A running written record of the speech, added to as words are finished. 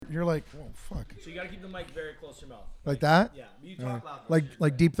you're like, oh fuck. So you gotta keep the mic very close to your mouth. Like that? Yeah. You talk loud.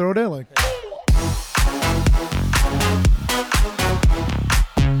 Like deep throat it, like.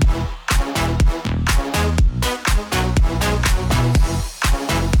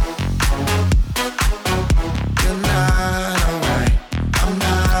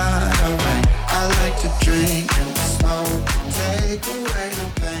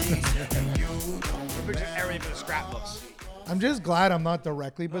 I'm just glad I'm not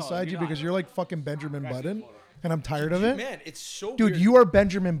directly beside you because you're like fucking Benjamin Button, and I'm tired of it. Man, it's so Dude, weird. you are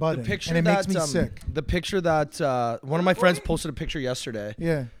Benjamin Button, and it makes me sick. The picture that one of my friends posted a picture yesterday.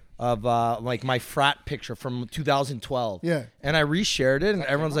 Yeah. Of like my frat picture from 2012. Yeah. And I reshared it, and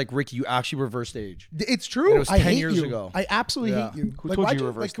everyone's like, Ricky, you actually reversed age. It's true. And it was 10 hate years you. ago. I absolutely hate you. Who told you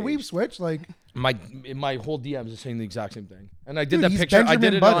reversed Can we age? switch? Like My whole DMs is saying the exact same thing. And I did Dude, that he's picture. I Benjamin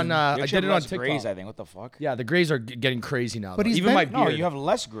did it Button. on I You did it have on less TikTok. grays, I think. What the fuck? Yeah, the grays are getting crazy now. But though. he's Even my Ben- beard. No, you have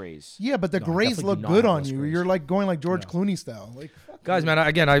less grays. yeah, but the grays definitely look do not good have on less you. grays. You're like going like George Clooney style. Like Guys, man,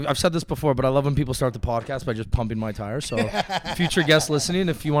 I've said this before, but I love when people start the podcast by just pumping my tires. So future guests listening,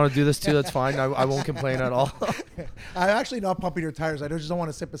 if you want to do this too, that's fine. I won't complain at all. I'm actually not pumping your tires. I just don't want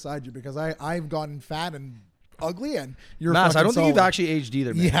to sit beside you because I've gotten fat and ugly, and you're. Mass, I don't think you've solid. actually aged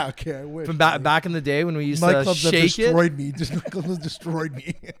either, man. Yeah, okay. I wish. From back in the day when we used to nightclubs have shake it. destroyed me. Just nightclubs have destroyed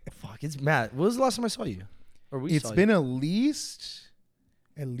me. Fuck, it's Matt. When was the last time I saw you? Or we It's saw been you?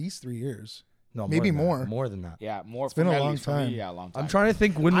 at least 3 years. No, maybe than that. more. More than that. Yeah, more. It's been a at long least for me, time. Yeah, a long time. I'm trying to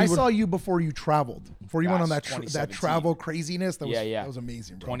think when I we were. saw you before you traveled. Before you went on that That's that 2017. travel craziness. That was, Yeah, yeah. That was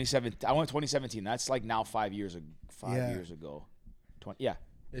amazing, bro. 2017. I went 2017. That's like now 5 years ago. Yeah. Years ago. 20. Yeah.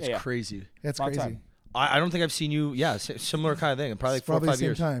 It's yeah. crazy. That's Long crazy. time. I don't think I've seen you. Yeah, similar kind of thing. Probably like It's 4 or probably 5 the same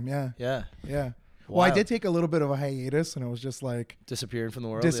years. time. Yeah. Yeah. Yeah. Well, I Wild. did take a little bit of a hiatus, and I was just like Disappeared from the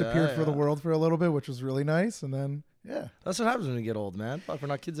world. disappeared Yeah, for the yeah. world for a little bit, which was really nice. And then That's what happens when you get old, man. Fuck, we're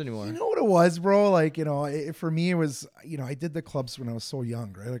not kids anymore. you know what it was, bro? Like for me, it was I did the clubs when I was so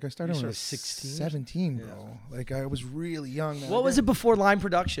young, right? Like I started when I was 16? 17, bro. Like I was really young. What was it before Line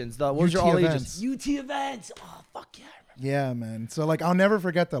Productions? What was your UT all events. ages? UT events. Oh, fuck yeah. I remember. Yeah, man. So like I'll never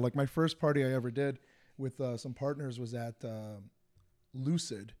forget that. Like my first party I ever did with some partners was at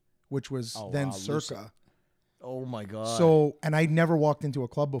Lucid, which was then wow, Circa. Lucid. Oh, my God. So and I never walked into a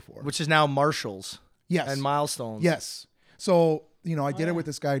club before. Which is now Marshalls Yes. and Milestones. Yes. So, I did it with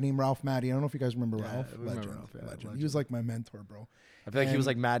this guy named Ralph Matty. I don't know if you guys remember Ralph. we remember Legend. Ralph, yeah, Legend. He was like my mentor, bro. I feel like he was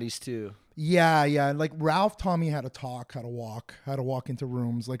And- like Maddie's too. Yeah, yeah. Like Ralph taught me how to talk, how to walk into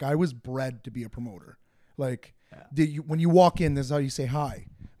rooms. Like I was bred to be a promoter. Like when you walk in, this is how you say hi.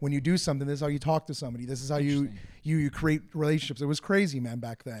 When you do something, this is how you talk to somebody. This is how you create relationships. It was crazy, man,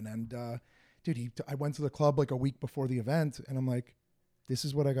 back then. And dude, I went to the club like a week before the event, and I'm like, this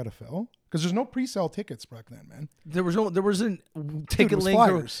is what I got to fill? Because there's no pre-sale tickets back then, man. There wasn't ticket it was link.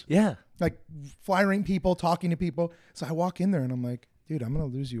 flyers. Yeah. Like flyering people, talking to people. So I walk in there and I'm like, dude, I'm going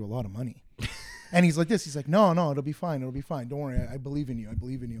to lose you a lot of money. And he's like this. He's like, no, it'll be fine. It'll be fine. Don't worry. I believe in you. I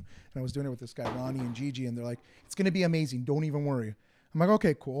believe in you. And I was doing it with this guy, Ronnie and Gigi, and they're like, it's going to be amazing. Don't even worry. I'm like,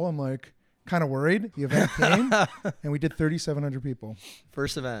 okay, cool. I'm like kind of worried. The event came and we did 3,700 people.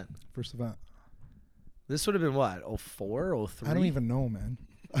 First event. First event. This would have been what? 04, 03? I don't even know, man.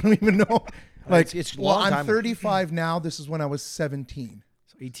 I don't even know. Like, it's a well, long I'm time. 35 now. This is when I was 17.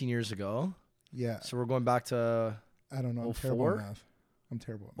 So 18 years ago. Yeah. So we're going back to I don't know. I'm terrible 04? at math. I'm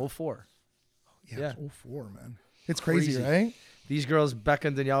terrible at math. 04. Yeah, it's 04, man. It's crazy, right? These girls, Becca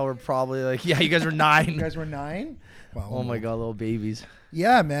and Danielle, were probably like, yeah, you guys were 9. You guys were 9? Wow. Oh my God, little babies.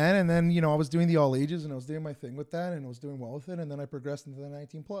 Yeah, man. And then, I was doing the all ages and I was doing my thing with that and I was doing well with it. And then I progressed into the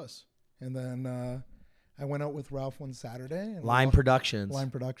 19 plus. And then I went out with Ralph one Saturday. And Line Productions. Line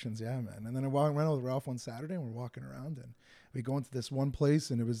Productions, yeah, man. And then I went out with Ralph one Saturday and we're walking around and we go into this one place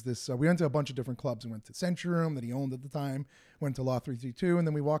and it was this, we went to a bunch of different clubs. We went to Century Room that he owned at the time, went to Law 332, and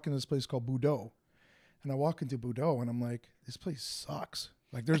then we walk into this place called Boudreaux. And I walk into Boudreaux and I'm like, this place sucks.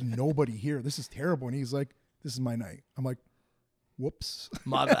 Like, there's nobody here. This is terrible. And he's like, this is my night. I'm like, whoops.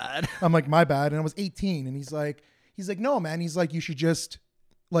 My bad. I'm like, my bad. And I was 18. And he's like, no, man. He's like, you should just,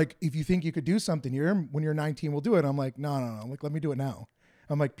 like, if you think you could do something here, when you're 19, we'll do it. I'm like, no. I'm like, let me do it now.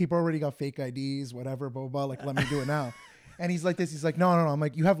 I'm like, people already got fake IDs, whatever, blah, blah, blah. Like, let me do it now. And he's like this. He's like, no. I'm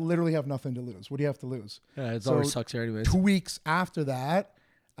like, you literally have nothing to lose. What do you have to lose? Yeah, it So always sucks here anyways. 2 weeks after that,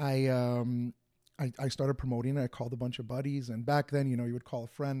 I started promoting it. I called a bunch of buddies. And back then, you would call a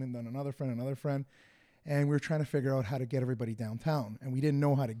friend and then another friend. And we were trying to figure out how to get everybody downtown. And we didn't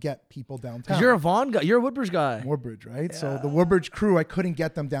know how to get people downtown. You're a Vaughn guy. You're a Woodbridge guy. Woodbridge, right? Yeah. So the Woodbridge crew, I couldn't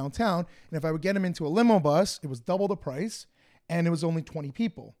get them downtown. And if I would get them into a limo bus, it was double the price. And it was only 20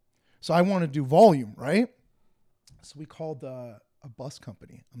 people. So I wanted to do volume, right? So we called a bus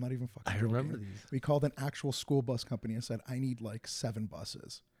company. I'm not even fucking I joking. remember these. We called an actual school bus company and said, I need like 7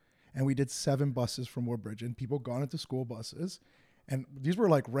 buses. And we did 7 buses from Woodbridge, and people got into school buses. And these were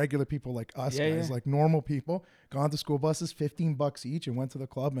like regular people like us guys, like normal people, got into school buses, $15 each, and went to the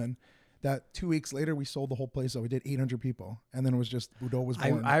club. And that 2 weeks later, we sold the whole place out. We did 800 people. And then it was just, Udo was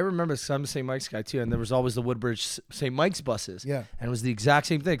born. I remember some St. Mike's guy too, and there was always the Woodbridge St. Mike's buses. Yeah. And it was the exact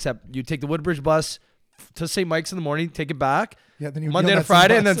same thing, except you take the Woodbridge bus to St. Mike's in the morning, take it back. Yeah, then you Monday to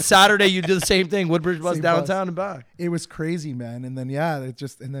Friday, and then Saturday you do the same thing, Woodbridge bus Same downtown bus. and back. It was crazy, man. And then, it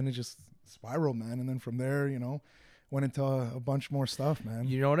just spiraled, man. And then from there, went into a bunch more stuff, man.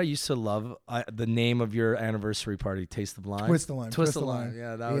 You know what I used to love? The name of your anniversary party, Taste of Lime. Twist the Lime. Twist the Lime.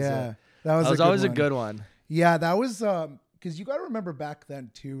 Yeah, that was that was always a good one. Yeah, that was because you got to remember back then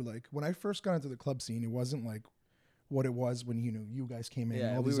too. Like when I first got into the club scene, it wasn't like what it was when you guys came in. Yeah,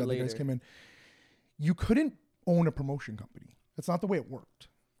 and all we these were other guys later. came in. You couldn't own a promotion company. That's not the way it worked.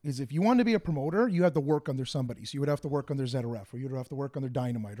 Is if you wanted to be a promoter, you had to work under somebody. So you would have to work under ZRF, or you'd have to work under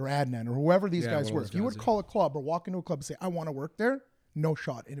Dynamite or Adnan or whoever these guys one were. of If those you guys, would call a club or walk into a club and say, I want to work there, no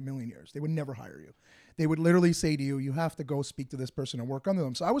shot in a million years. They would never hire you. They would literally say to you, you have to go speak to this person and work under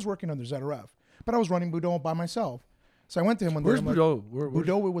them. So I was working under ZRF, but I was running Boudon by myself. So I went to him one day. Where's I'm like, Boudon? Where's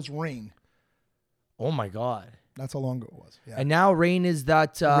Boudon, it was Rain. Oh my God. That's how long ago it was. Yeah. And now Rain is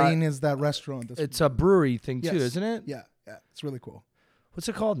that Rain is that restaurant. That's it's a brewery thing too, Yes. isn't it? Yeah. It's really cool. What's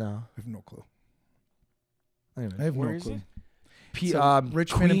it called now? I have no clue. Anyway. I have Where no is clue. it? Richmond and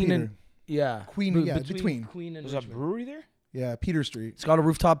Queen Peter. yeah. Queen, yeah, between. Queen and There's a Richmond. brewery there? Yeah, Peter Street. It's got a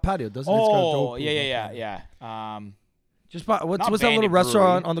rooftop patio, doesn't it? got a Oh, dope yeah. Just by, what's Not that little Bandit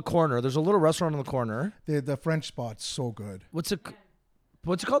restaurant Brewery. on the corner? There's a little restaurant on the corner. The French spot's so good. What's it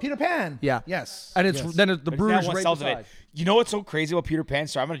called? Peter Pan. Yeah. Yes. And it's yes. then the But it's brewery's that one right south of beside. it. You know what's so crazy about Peter Pan?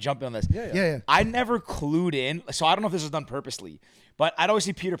 Sorry, I'm gonna jump in on this. Yeah. I never clued in, so I don't know if this is done purposely, but I'd always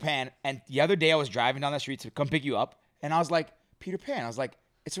see Peter Pan. And the other day I was driving down the street to come pick you up, and I was like, Peter Pan. I was like,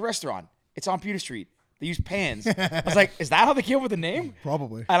 it's a restaurant. It's on Peter Street. They use pans. I was like, is that how they came up with the name?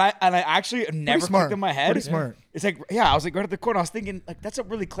 Probably. And I actually never smart. clicked in my head. Pretty smart. It's like, I was like right at the corner. I was thinking, like, that's a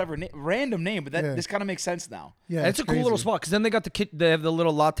really clever random name, but Yeah. this kind of makes sense now. Yeah, And it's a cool little crazy. spot because then they got they have the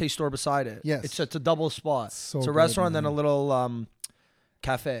little latte store beside it. Yes. It's a double spot. So it's a good, restaurant, man. then a little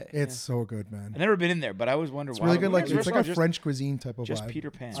cafe. It's so good, man. I've never been in there, but I always wonder It's why. really good. Like Where's it's like a restaurant? French cuisine type of Just vibe.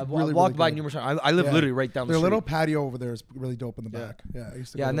 Peter Pan. I've really, walked really by good. numerous times. I live Yeah. literally right down the Their street. little patio over there is really dope in the back. Yeah, I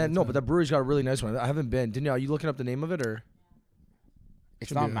used to Yeah, go and there then all but the the brewery's got a really nice one. I haven't been. Danielle, are you looking up the name of it or? It's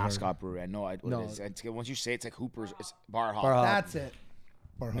Should not be hard. Mascot Brewery. I know what No. it is. Once you say it's like Hooper's, it's Bar Hop. Bar Hop. That's it.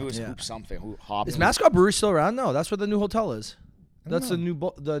 Bar I knew it Hop. was Yeah. Hoop something. Hop. Is Mascot Brewery still around? No, that's where the new hotel is. don't That's know.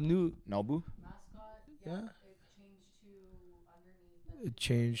 the new. Nobu? Yeah. It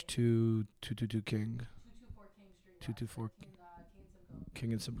changed to 222 King. 224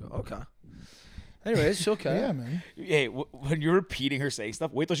 King and Simcoe. Okay. Anyways, okay. Yeah, man. Hey, when you're repeating her saying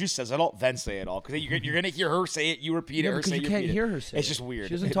stuff, wait till she says it all, then say it all. Because you're going to hear her say it, you repeat it, Yeah, her because say you it, can't repeat it. hear her say It's it. just weird.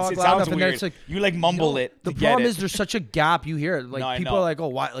 She doesn't It talk loud sounds enough, and then weird. it's like- you like mumble it. The to get problem it. is there's such a gap. You hear it. Like No, I people know. are like, oh,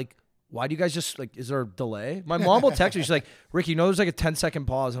 why? Like, why do you guys just like? Is there a delay? My mom will text me. She's like, Ricky, you know, there's like a 10-second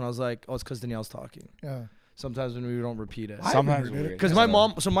pause, and I was like, oh, it's because Danielle's talking. Yeah. Sometimes when we don't repeat it. Sometimes heard it. weird. Because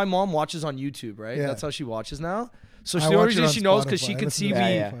my mom watches on YouTube, right? Yeah. That's how she watches now. So I the only watch it reason on she knows because she Spotify. I can listen see to me.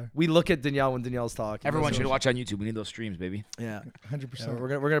 it Yeah, on Spotify. We look at Danielle when Danielle's talking. Everyone That's should what watch on YouTube. We need those streams, baby. Yeah. 100%. We're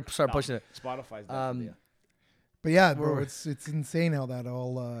gonna start pushing it. Spotify's But yeah, bro, We're- it's insane how that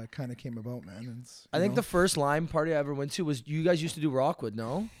all kind of came about, man. It's, I think the first Lime party I ever went to was you guys used to do Rockwood.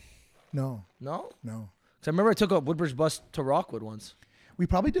 No. no. Because I remember I took a Woodbridge bus to Rockwood once. We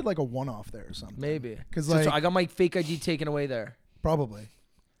probably did like a one-off there or something. Maybe. 'Cause, So like- I got my fake ID taken away there. Probably.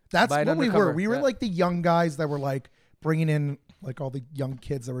 That's By an what we were. undercover, We were yeah. like the young guys that were like bringing in like all the young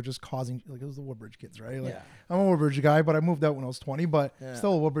kids that were just causing, like it was the Woodbridge kids, right? Like, Yeah. I'm a Woodbridge guy, but I moved out when I was 20, but Yeah.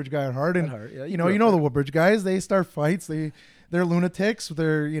 still a Woodbridge guy at heart. And At heart, yeah, you you know, grew you up know there. the Woodbridge guys, they start fights. They're lunatics.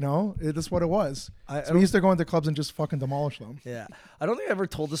 They're, that's what it was. I So we used to go into clubs and just fucking demolish them. Yeah. I don't think I ever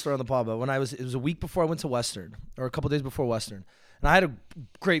told this story on the pod, but it was a week before I went to Western, or a couple days before Western. And I had a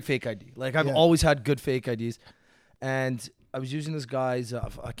great fake ID. Like, I've Yeah. always had good fake IDs. And I was using this guy's,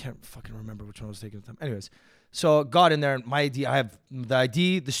 I can't fucking remember which one I was taking at the time. Anyways, so got in there, and my ID, I have the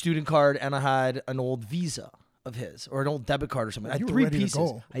ID, the student card, and I had an old Visa of his, or an old debit card or something. I You had were 3 ready to pieces.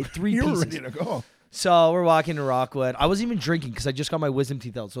 go. I had 3 You pieces. were ready to go. So we're walking to Rockwood. I wasn't even drinking because I just got my wisdom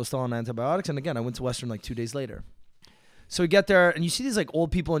teeth out, so I was still on antibiotics. And again, I went to Western like 2 days later. So we get there, and you see these like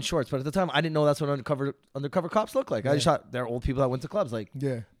old people in shorts, but at the time, I didn't know that's what undercover cops look like. I just thought they're old people that went to clubs. Like,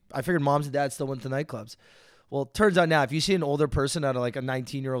 Yeah. I figured moms and dads still went to nightclubs. Well, it turns out now, if you see an older person at like a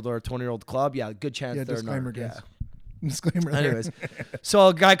 19-year-old or a 20-year-old club, yeah, good chance Yeah, they're disclaimer, not. Yeah. guys. Disclaimer. there. Anyways, so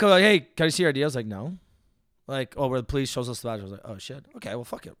a guy goes like, "Hey, can I see your ID?" I was like, "No." Like, oh, where the police shows us the badge. I was like, "Oh shit. Okay, well,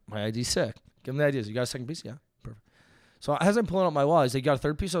 fuck it. My ID's sick. Give him the IDs. You got a second piece? Yeah, perfect." So as I'm pulling up my wallet, he's like, "You got a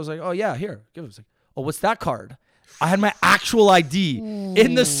third piece?" I was like, "Oh yeah, here, give it." He's like, "Oh, what's that card?" I had my actual ID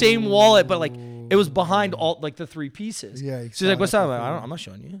in the same wallet, but like it was behind all like the 3 pieces. Yeah. So he's like, "What's that?" I'm like, I'm not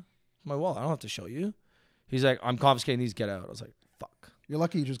showing you. It's my wallet. I don't have to show you. He's like, "I'm confiscating these. Get out." I was like, "Fuck." You're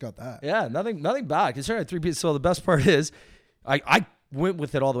lucky you just got that. Yeah, nothing bad. Considering I had 3 pieces. So the best part is, I went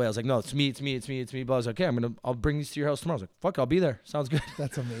with it all the way. I was like, "No, it's me. But I was like, "Okay, I'll bring these to your house tomorrow." I was like, "Fuck, I'll be there. Sounds good."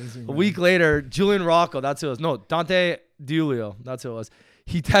 That's amazing. A week later, Julian Rocco, that's who it was. No, Dante Diulio, that's who it was.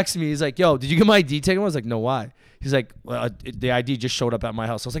 He texted me. He's like, "Yo, did you get my ID taken?" I was like, "No, why?" He's like, "Well, the ID just showed up at my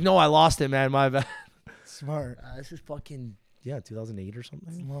house." I was like, "No, I lost it, man. My bad." Smart. This is fucking 2008 or It's a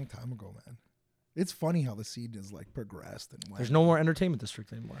something. long time ago, man. It's funny how the scene is like progressed and There's no more entertainment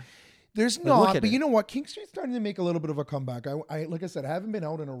district anymore. There's look not, at but it. you know what? King Street's starting to make a little bit of a comeback. I like I said, I haven't been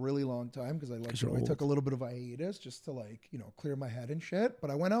out in a really long time because you're I old. took a little bit of a hiatus just to clear my head and shit. But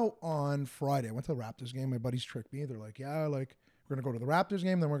I went out on Friday. I went to the Raptors game. My buddies tricked me. They're like, "Yeah, like we're gonna go to the Raptors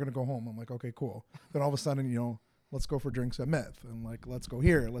game, then we're gonna go home." I'm like, "Okay, cool." Then all of a sudden, let's go for drinks at Myth, and like let's go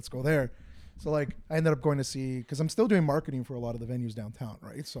here, let's go there. So like I ended up going to see because I'm still doing marketing for a lot of the venues downtown,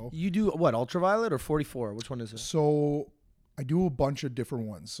 right? So You do what? Ultraviolet or 44? Which one is it? So I do a bunch of different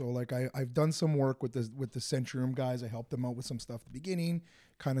ones. So like I've done some work with the Century Room guys. I helped them out with some stuff at the beginning.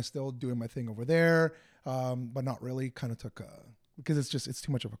 Kind of still doing my thing over there, but not really. Kind of took because it's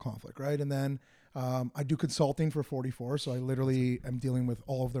too much of a conflict, right? And then I do consulting for 44. So I literally am dealing with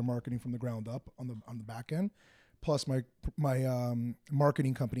all of their marketing from the ground up on the back end. Plus my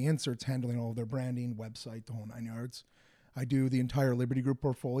marketing company Inserts handling all of their branding, website, the whole 9 yards. I do the entire Liberty Group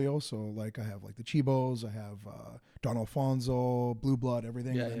portfolio. So like I have like the Chibos, I have Don Alfonso, Blue Blood,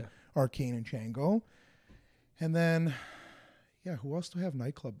 everything, Yeah, and then yeah. Arcane and Chango. And then, who else do I have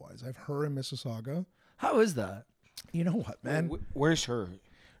nightclub wise? I have Her in Mississauga. How is that? You know what, man? Where's her?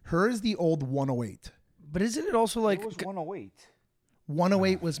 Her is the old 108. But isn't it also like It was 108.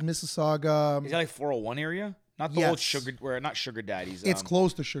 108 was Mississauga. Is that like 401 area? Not the Yes. old sugar, not Sugar Daddies. It's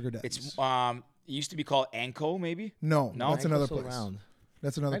close to Sugar Daddy's. It's it used to be called Anko, maybe. No, No? that's another Still place. around?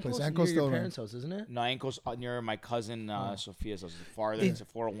 That's another place. Ankle's Anko's near still your around. parents' house, isn't it? No, Anko's near my cousin Sophia's house. It's farther. It's a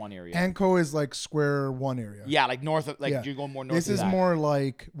 401 area. Anko is like Square One area. Yeah, like north of, like Yeah. you're going more north. This of is that. more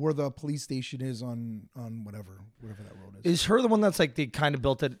like where the police station is on whatever that road is. Is Her the one that's like they kind of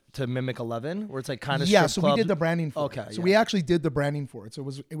built it to mimic 11, where it's like kind of Yeah, so we did the branding for Okay, it. So yeah. we actually did the branding for it. So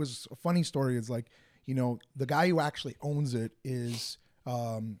it was a funny story. It's like, the guy who actually owns it is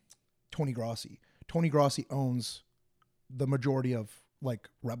Tony Grossi. Tony Grossi owns the majority of like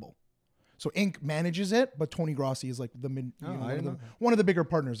Rebel. So Inc. manages it, but Tony Grossi is like one of the bigger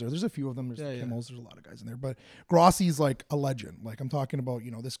partners there. There's a few of them. There's Kimmels. There's a lot of guys in there, but Grossi's like a legend. Like I'm talking about,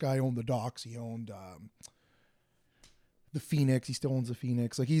 this guy owned the Docks. He owned the Phoenix. He still owns the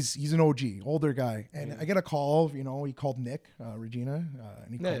Phoenix. Like he's an OG, older guy. And I get a call. He called Nick, Regina,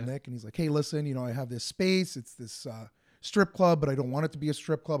 and he called Nick, and he's like, "Hey, listen, I have this space. It's this strip club, but I don't want it to be a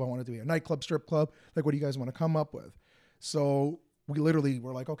strip club. I want it to be a nightclub strip club. Like, what do you guys want to come up with?" So we literally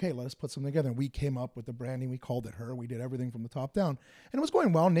were like, "Okay, let us put something together." And we came up with the branding. We called it Her. We did everything from the top down, and it was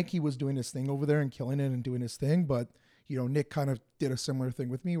going well. Nick, he was doing his thing over there and killing it and doing his thing. But Nick kind of did a similar thing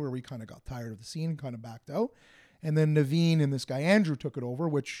with me, where we kind of got tired of the scene, kind of backed out. And then Naveen and this guy Andrew took it over,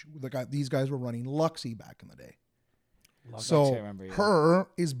 which these guys were running Luxy back in the day. Luxy, I remember, yeah. Her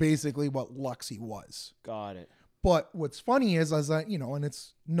is basically what Luxy was. Got it. But what's funny is and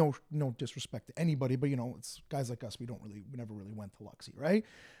it's no disrespect to anybody, but it's guys like us, we never really went to Luxy, right?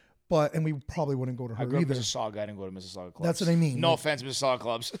 And we probably wouldn't go to Her I grew up either. in Mississauga. I didn't go to Mississauga clubs. That's what I mean. No Like- offense, Mississauga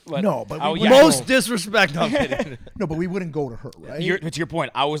clubs. But No, but we- yeah, Most disrespect. No, I'm kidding. No, but we wouldn't go to Her, right? to your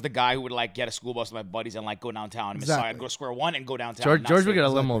point, I was the guy who would like get a school bus with my buddies and like go downtown. Mississauga, Exactly. I'd go to Square One and go downtown. George not would get a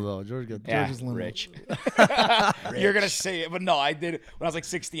straight- limo though. George Yeah, George's limo. rich. You're gonna say it, but no, I did when I was like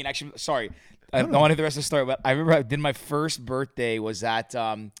 16. Actually, sorry, I don't want to hear the rest of the story, but I remember I did my first birthday was at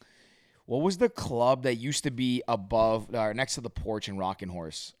what was the club that used to be above next to the Porch and Rockin'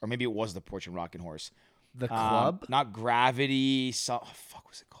 Horse, or maybe it was the Porch and Rockin' Horse. The club? Not Gravity. Fuck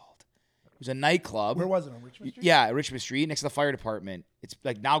was it called? It was a nightclub. Where was it, on Richmond Street? Yeah, Richmond Street, next to the fire department. It's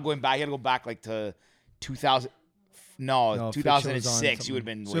like now going back. You got to go back like to 2000. No, Fiction was on 2006. You would have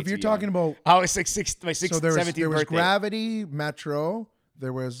been. So way if you're too talking young. about, I was like my so 17th there was birthday. Gravity, Metro,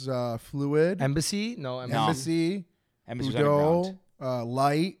 there was Fluid, Embassy? No, Embassy, Embassy was Udo, underground.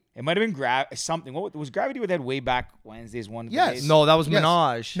 Light. It might have been something. What was Gravity with that way back Wednesdays one? of the Yes. days? No, that was Yes.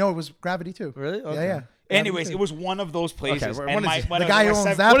 Minaj. No, it was Gravity too. Really? Yeah, Okay. yeah. Anyways, Gravity it was one of those places. Okay, and what is it? too. The guy who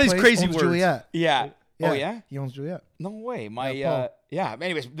owns that What is place crazy owns words? Juliet. Yeah. Oh, yeah? He owns Juliet. No way. My Yeah, Paul.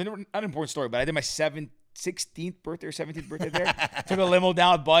 Anyways, unimportant story, but I did my 16th birthday or 17th birthday there. Took a limo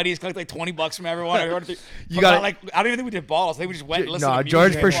down with buddies, collected like $20 from everyone. You got like I don't even think we did bottles. I think we just went and listened to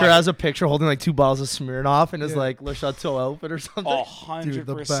George music for and sure watched. has a picture holding like 2 bottles of Smirnoff in his Yeah. like Le Chateau outfit or something. Oh, Dude,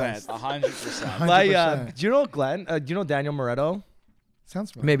 the 100%. best. 100%. My, 100%. do you know Glenn? Do you know Daniel Moretto?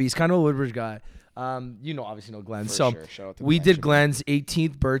 Sounds familiar. Maybe he's kind of a Woodbridge guy. Obviously know Glenn. For So sure. Shout out to we Glenn. did Glenn's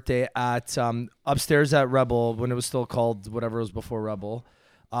 18th birthday at upstairs at Rebel when it was still called whatever it was before Rebel.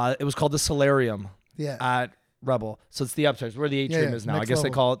 It was called the Solarium Yeah. at Rebel. So it's the upstairs where the atrium yeah, is now. I next guess they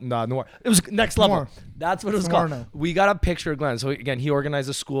level. call it Noir. It was next level. Noir. That's what it was Noir called. now. We got a picture of Glenn. So again, he organized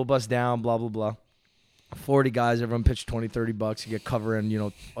a school bus down, blah, blah, blah. 40 guys, everyone pitched $20-$30. You get cover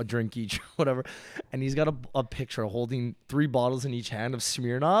and a drink each, whatever. And he's got a picture holding 3 bottles in each hand of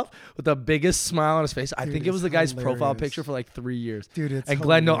Smirnoff with the biggest smile on his face. I Dude, think it was it's the guy's profile hilarious. picture for like 3 years. Dude, it's and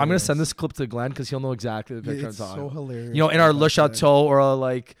Glenn, no, I'm gonna hilarious. send this clip to Glenn because he'll know exactly the picture It's I'm talking so about. hilarious. In our Le That's it. Chateau or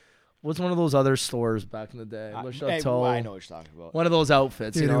like, what's one of those other stores back in the day? Le Chateau. I know what you're talking about. One of those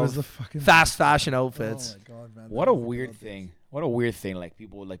outfits, Dude, you it know, was the fucking fast fashion Oh outfits. my god, man. What a weird thing. What a weird thing. Like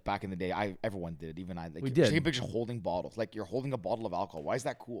people like back in the day, everyone did. Even I. Like, We did. Taking pictures holding bottles. Like you're holding a bottle of alcohol. Why is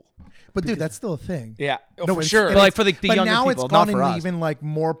that cool? But dude, that's still a thing. Yeah. Oh, No, for it's- sure. But like for the But younger now people, it's not gotten for us. even like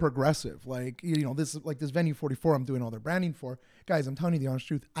more progressive. Like this venue 44. I'm doing all their branding for. Guys, I'm telling you the honest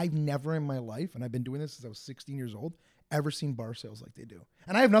truth. I've never in my life, and I've been doing this since I was 16 years old, ever seen bar sales like they do.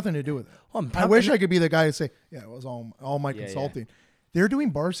 And I have nothing to do with it. Well, I'm I wish I could be the guy to say, yeah, it was all my consulting. They're doing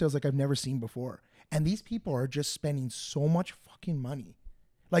bar sales like I've never seen before. And these people are just spending so much fucking money.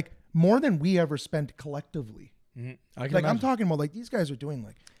 Like more than we ever spent collectively. Like I'm talking about like these guys are doing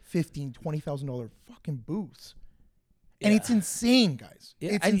like $15,000-$20,000 fucking booths. And it's insane, guys.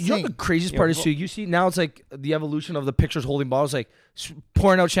 Yeah, It's and insane. you know the craziest part is too. You see now it's like the evolution of the pictures holding bottles, like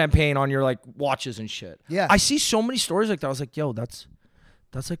pouring out champagne on your like watches and shit. Yeah. I see so many stories like that. I was like, yo, that's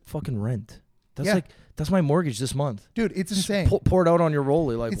like fucking rent. Yeah. That's my mortgage this month. Dude, it's Just insane. pour it out on your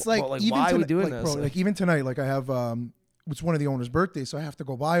rollie. Like, It's like, even why are we tonight- doing like, this? bro, like even tonight, like I have it's one of the owner's birthdays, so I have to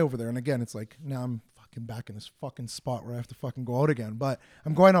go by over there. And again, it's like now I'm fucking back in this fucking spot where I have to fucking go out again. But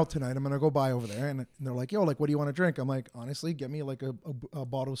I'm going out tonight. I'm gonna go by over there, and they're like, "Yo, like, what do you want to drink?" I'm like, honestly, get me like a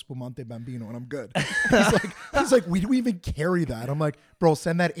bottle of Spumante Bambino, and I'm good. he's like, we do even carry that? I'm like, bro,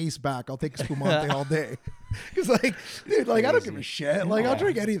 send that Ace back. I'll take Spumante all day. Because like, dude, like I don't give a shit. Like I'll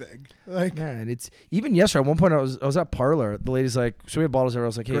drink anything. Like, Man, it's even yesterday. At one point, I was at Parlor. The lady's like, "So we have bottles there." I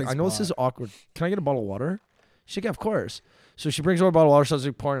was like, "Hey, Great I know this spot. is awkward. Can I get a bottle of water?" She's like, "Yeah, of course." So she brings over a bottle of water. So I was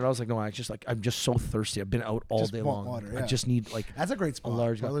like pouring it. I was like, "No, I'm just so thirsty. I've been out all Just day want long. water, I yeah. just need like." that's a great spot.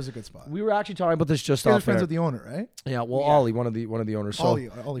 large guy. Parlor's a good spot. We were actually talking about this just You're off friends air. with the owner, right? Yeah, well, Yeah. Ollie, one of the owners. So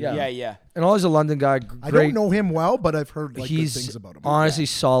Ollie, yeah. Yeah. and Ollie's a London guy. I Great. don't know him well, but I've heard like good He's things about him. honestly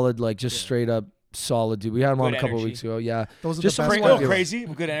solid, like just straight up solid dude. We had him on Good a couple of energy. weeks ago. Yeah, Those are just the some best A That's little why- crazy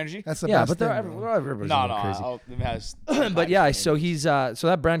with good energy. That's the yeah, best but thing. they're bro. everybody's No, a little crazy. it has. But yeah, so he's so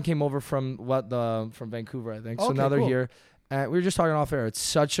that brand came over from from Vancouver, I think. So Okay, now they're cool. here. And we were just talking off air. It's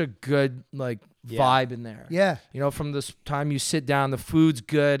such a good like Yeah. vibe in there. Yeah. You know, from this time you sit down, the food's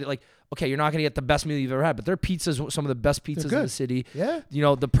good. Like, okay, you're not gonna get the best meal you've ever had, but their pizza's some of the best pizzas in the good. city. Yeah. You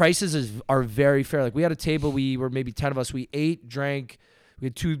know, the prices are very fair. Like we had a table, we were maybe 10 of us. We ate, drank. We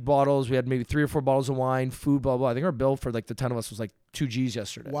had 2 bottles. We had maybe 3 or 4 bottles of wine, food, blah, blah. I think our bill for like the 10 of us was like 2 G's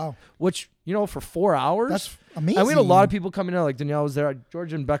yesterday. Wow. Which, you know, for 4 hours. That's amazing. And we had a lot of people coming in. Like Danielle was there.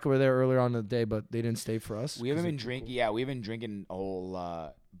 George and Becca were there earlier on in the day, but they didn't stay for us. We haven't been drinking. Yeah, we haven't been drinking a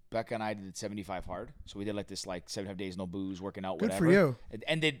whole. Becca and I did 75 hard, so we did like this 75 days no booze, working out, Good whatever. for you. It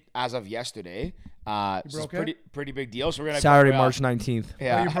ended as of yesterday. So it's broke it? pretty big deal. So we're gonna Saturday, March 19th.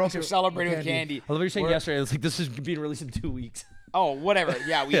 Yeah, Oh, you broke so it we're celebrating with with candy. I love what you're saying We're- yesterday. It's like this is being released in 2 weeks. Oh, whatever.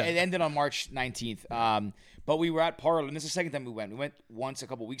 Yeah, Yeah. it ended on March 19th. But we were at Parlor, and this is the second time we went. We went once a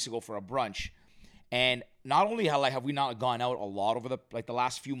couple weeks ago for a brunch, and not only have we not gone out a lot over the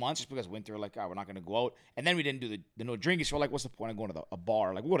last few months, just because winter, like we're not gonna go out, and then we didn't do the no drinking. So we're like, what's the point of going to a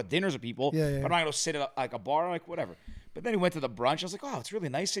bar? Like we go to dinners with people, Yeah, yeah, but I'm not gonna sit at a bar, like whatever. But then we went to the brunch. I was like, oh, it's really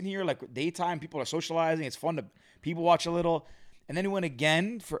nice in here. Like daytime, people are socializing. It's fun to people watch a little. And then we went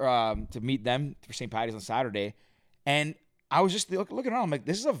again for to meet them for St. Patty's on Saturday, and I was just looking around. I'm like,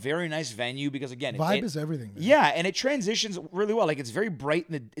 this is a very nice venue because again, Vibe is everything, man. Yeah, and it transitions really well. Like it's very bright.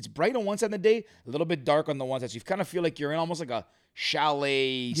 It's bright on one side of the day, a little bit dark on the one side. So you kind of feel like you're in almost like a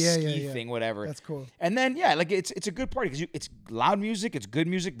chalet ski thing, whatever. That's cool. And then like it's a good party because it's loud music, it's good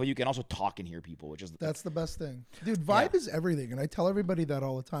music, but you can also talk and hear people, which is that's the best thing, dude. Vibe is everything, and I tell everybody that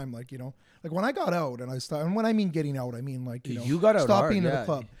all the time. Like like when I got out and I started, and when I mean getting out, I mean like you got out stop hard, being in the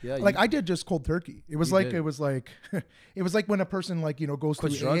club. Yeah, like I did just cold turkey. It was like it was like when a person like goes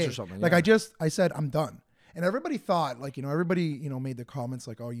quits through drugs AA. or something. Like yeah. I said I'm done. And everybody thought, like, everybody, made the comments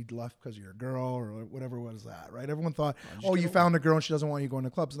like, oh, you left because you're a girl or whatever was that, right? Everyone thought, oh, you found a girl and she doesn't want you going to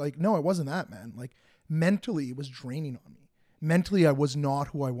clubs. Like, no, it wasn't that, man. Like, mentally, it was draining on me. Mentally, I was not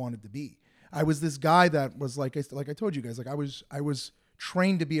who I wanted to be. I was this guy that was like I told you guys, like I was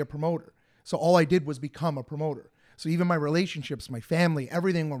trained to be a promoter. So all I did was become a promoter. So even my relationships, my family,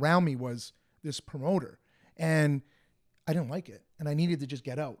 everything around me was this promoter. And I didn't like it. And I needed to just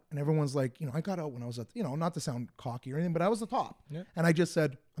get out. And everyone's like, I got out when I was at, not to sound cocky or anything, but I was the top. Yeah. And I just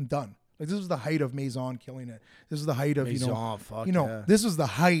said, I'm done. Like this was the height of Maison killing it. This is the height of, this was the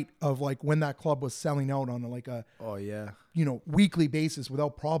height of like when that club was selling out on like a, weekly basis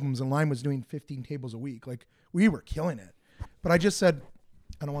without problems. And Lime was doing 15 tables a week. Like we were killing it. But I just said,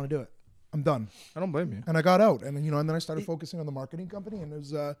 I don't want to do it. I'm done. I don't blame you. And I got out. And then, and then I started focusing on the marketing company, and it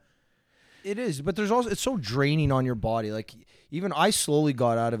was, it is, but there's also, it's so draining on your body. Like even I slowly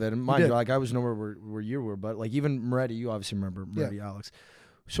got out of it, and mind you, like I was nowhere where you were, but like even Moretti, you obviously remember Moretti, Alex.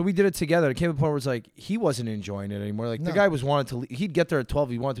 So we did it together. It came to a point where it's like he wasn't enjoying it anymore. Like the guy he'd get there at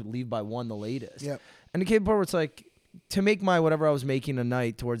 12. He wanted to leave by 1 the latest. Yeah. And it came to a point where it's like, to make my whatever I was making a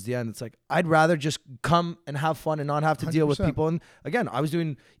night towards the end, it's like I'd rather just come and have fun and not have to deal with 100%. people. And again, I was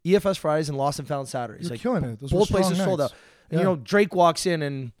doing EFS Fridays and Lost and Found Saturdays. You're like killing it. Those were both strong places sold nights. out. And Drake walks in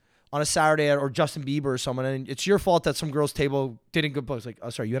and on a Saturday or Justin Bieber or someone, and it's your fault that some girl's table didn't go. It's like, oh,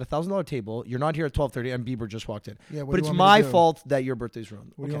 sorry, you had $1,000 table. You're not here at 12:30, and Bieber just walked in. Yeah, but it's my fault that your birthday's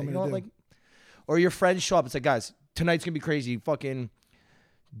ruined. What do you want me to do? Like, or your friends show up. It's like, guys, tonight's gonna be crazy. Fucking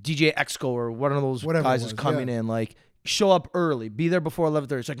DJ Exco or one of those guys is coming in. Like, show up early. Be there before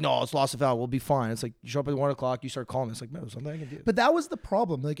 11:30. It's like, no, it's Lost and Found. We'll be fine. It's like you show up at 1 o'clock. You start calling. It's like, man, there's something I can do. But that was the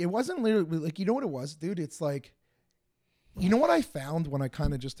problem. Like, it wasn't literally like, you know what it was, dude? It's like, you know what I found when I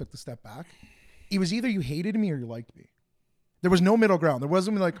kind of just took the step back? It was either you hated me or you liked me. There was no middle ground. There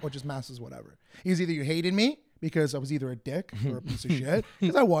wasn't like, oh, just masses, whatever. It was either you hated me because I was either a dick or a piece of shit.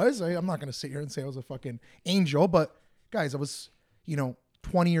 Because I was. I'm not going to sit here and say I was a fucking angel. But, guys, I was,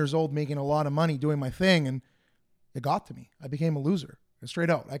 20 years old making a lot of money doing my thing. And it got to me. I became a loser. Straight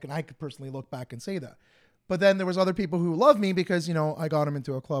out. I could personally look back and say that. But then there was other people who loved me because, I got them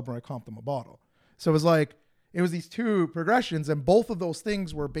into a club where I comped them a bottle. So it was like, it was these two progressions, and both of those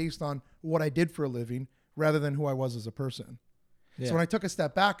things were based on what I did for a living rather than who I was as a person. Yeah. So when I took a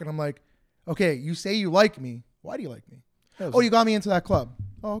step back and I'm like, okay, you say you like me. Why do you like me? Oh, you got me into that club.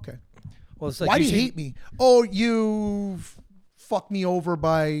 Oh, okay. Well, it's like, why do you hate me? Oh, you fucked me over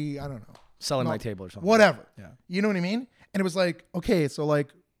by, I don't know. Selling my table or something. Whatever. Yeah. You know what I mean? And it was like, okay, so like,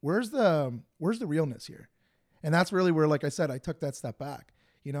 where's the realness here? And that's really where, like I said, I took that step back.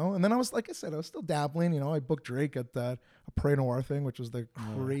 And then I was, like I said, I was still dabbling. I booked Drake at that Après Noir thing, which was the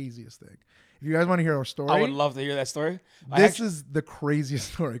craziest thing. If you guys want to hear our story, I would love to hear that story. This is the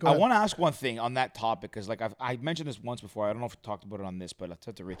craziest story. I want to ask one thing on that topic because, like, I mentioned this once before. I don't know if we talked about it on this, but I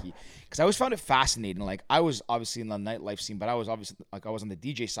talked to Ricky because I always found it fascinating. Like, I was obviously in the nightlife scene, but I was obviously I was on the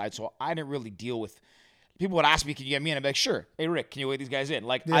DJ side, so I didn't really deal with. People would ask me, "Can you get me in?" I'd be like, "Sure." Hey, Rick, can you wait these guys in?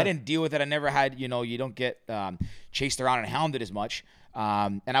 Like, I didn't deal with it. I never had, you don't get chased around and hounded as much.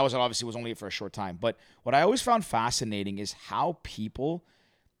 And I was only for a short time. But what I always found fascinating is how people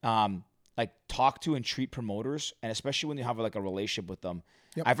like talk to and treat promoters, and especially when you have like a relationship with them.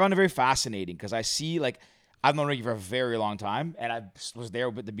 Yep. I found it very fascinating because I see like I've known Ricky for a very long time, and I was there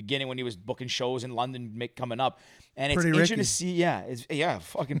at the beginning when he was booking shows in London coming up. And it's interesting to see,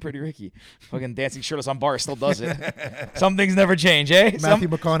 fucking Pretty Ricky. Fucking dancing shirtless on bars still does it. Some things never change, eh? Matthew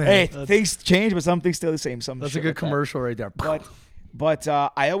McConaughey. Hey, things change, but some things stay the same. That's a good commercial right there. But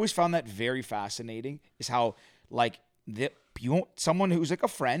I always found that very fascinating is how like someone who's like a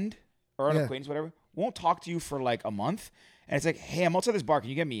friend or an acquaintance, whatever, won't talk to you for like a month. And it's like, hey, I'm outside this bar. Can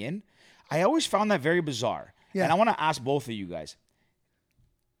you get me in? I always found that very bizarre. Yeah. And I want to ask both of you guys.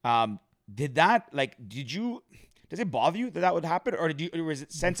 Does it bother you that would happen? Or or was it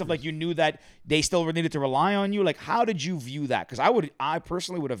a sense of like you knew that they still needed to rely on you? Like, how did you view that? Because I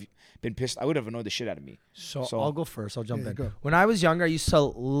personally would have been pissed. I would have annoyed the shit out of me. So I'll go first. I'll jump in. Go. When I was younger, I used to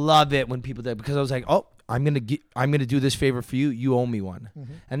love it when people did because I was like, oh, I'm gonna do this favor for you. You owe me one,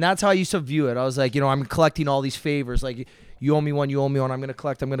 and that's how I used to view it. I was like, I'm collecting all these favors. Like, you owe me one. I'm gonna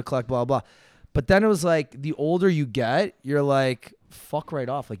collect. Blah blah. But then it was like the older you get, you're like, fuck right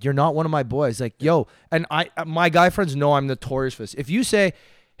off. Like, you're not one of my boys. Like, yo, and my guy friends know I'm notorious for this. If you say,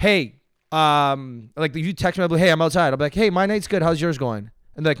 hey, like if you text me, I'll be like, hey, I'm outside. I'll be like, hey, my night's good. How's yours going?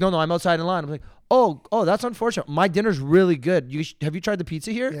 And they're like, no, I'm outside in line. I'm like, oh, that's unfortunate. My dinner's really good. Have you tried the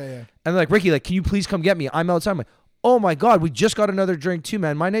pizza here? Yeah. And they're like, Ricky, like, can you please come get me? I'm outside. I'm like, oh my God, we just got another drink too,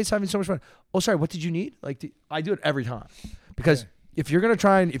 man. My night's having so much fun. Oh, sorry, what did you need? Like, I do it every time. Because if you're going to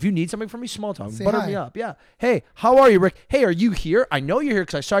try and, if you need something from me, small talk, Say butter hi. me up. Yeah. Hey, how are you, Rick? Hey, are you here? I know you're here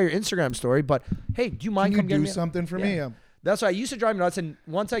because I saw your Instagram story, but hey, do you mind Can you come get do me? something for me? That's why I used to drive me nuts, and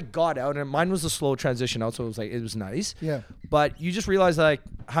once I got out, and mine was a slow transition out, so it was nice. Yeah. But you just realize like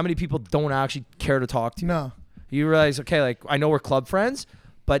how many people don't actually care to talk to you. No. You realize, okay, like I know we're club friends,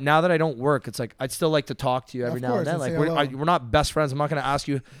 but now that I don't work, it's like I'd still like to talk to you every Of now course, and then. and Like say hello. we're not best friends. I'm not gonna ask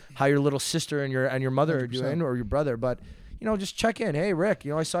you how your little sister and your mother are 100%. doing or your brother, but just check in. Hey, Rick,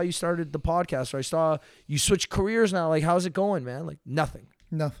 I saw you started the podcast, or I saw you switched careers now. Like, how's it going, man? Like nothing.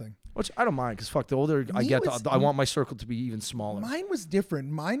 Which I don't mind because fuck, the older I get, I want my circle to be even smaller. Mine was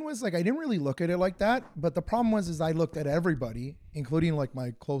different. Mine was like, I didn't really look at it like that. But the problem was, I looked at everybody, including like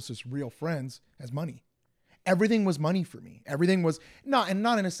my closest real friends, as money. Everything was money for me. Everything was not in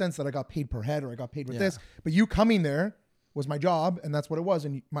a sense that I got paid per head or I got paid with this, but you coming there was my job, and that's what it was.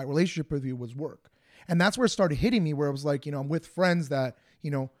 And my relationship with you was work. And that's where it started hitting me, where it was like, I'm with friends that,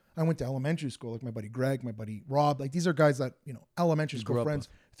 I went to elementary school, like my buddy Greg, my buddy Rob, like these are guys that, elementary school friends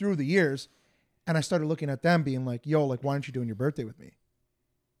through the years. And I started looking at them being like, yo, like, why aren't you doing your birthday with me?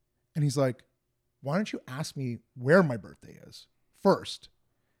 And he's like, why don't you ask me where my birthday is first?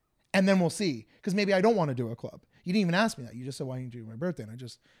 And then we'll see. Because maybe I don't want to do a club. You didn't even ask me that. You just said, why didn't you do my birthday? And I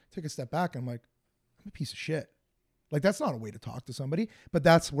just took a step back. And I'm like, I'm a piece of shit. Like, that's not a way to talk to somebody. But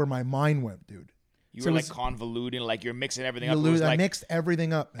that's where my mind went, dude. You were like convoluting, like you're mixing everything up. I mixed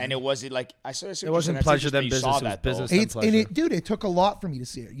everything up, man. And it wasn't like I saw. It wasn't pleasure then business. It was business then pleasure. Dude, it took a lot for me to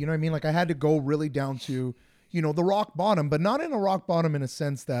see it. You know what I mean? Like I had to go really down to, the rock bottom, but not in a rock bottom in a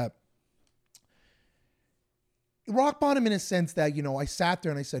sense that. Rock bottom in a sense that, I sat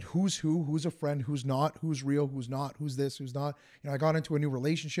there and I said, who's who, who's a friend, who's not, who's real, who's not, who's this, who's not. I got into a new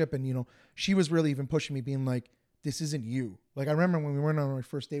relationship and, she was really even pushing me being like, this isn't you. Like I remember when we went on our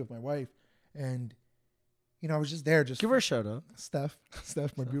first date with my wife and, I was just there, just give her a shout out. Steph,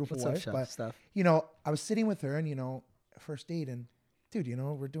 my beautiful wife. Up, but, Steph? I was sitting with her and, first date and dude,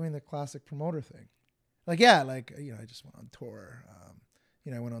 we're doing the classic promoter thing. Like, yeah, like, I just went on tour.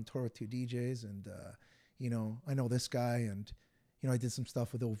 I went on tour with 2 DJs and, I know this guy and, I did some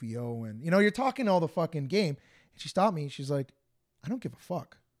stuff with OVO and, you're talking all the fucking game. And she stopped me. She's like, I don't give a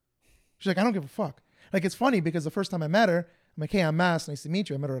fuck. She's like, I don't give a fuck. Like, it's funny because the first time I met her, I'm like, hey, I'm Mass. Nice to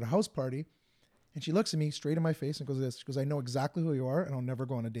meet you. I met her at a house party. And she looks at me straight in my face and goes this. She goes, I know exactly who you are and I'll never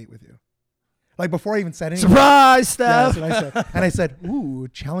go on a date with you. Like before I even said anything. Surprise, Steph. Yeah, that's what I said. And I said, ooh,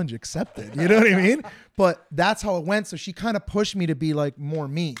 challenge accepted. You know what I mean? But that's how it went. So she kind of pushed me to be like more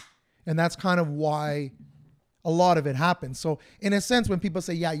me. And that's kind of why a lot of it happened. So in a sense, when people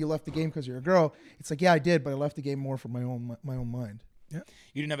say, yeah, you left the game because you're a girl, it's like, yeah, I did, but I left the game more for my own mind. Yeah.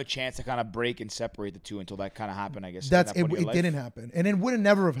 You didn't have a chance to kind of break and separate the two until that kind of happened, I guess. That's it. It didn't happen, and it would have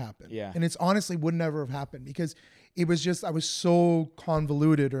never have happened. Yeah. And it's honestly would never have happened because it was just I was so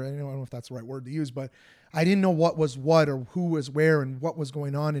convoluted, or I don't know if that's the right word to use, but I didn't know what was what or who was where and what was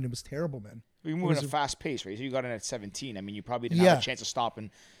going on, and it was terrible, man. You're moving at a fast pace, right? So you got in at 17. I mean, you probably didn't have a chance to stop and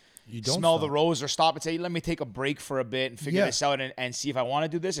smell the rose or stop and say, let me take a break for a bit and figure this out and see if I want to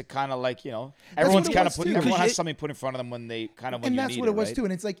do this. It kind of like, everyone has something put in front of them when they kind of, when and you that's need what it was right? too.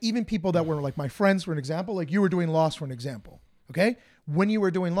 And it's like, even people that were like my friends, for an example, like you were doing Lost for an example. Okay. When you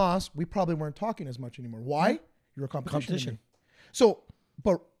were doing Lost, we probably weren't talking as much anymore. Why? You're a competition. So,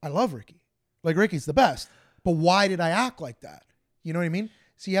 but I love Ricky. Like Ricky's the best, but why did I act like that? You know what I mean?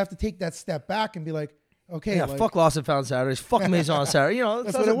 So you have to take that step back and be like, okay, yeah, fuck Lost and Found Saturdays, fuck Maison on Saturday.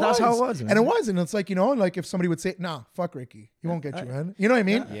 That's what it was. That's how it was, man. And it was, and it's like, like if somebody would say, nah, fuck Ricky, he won't get you, man. You know what I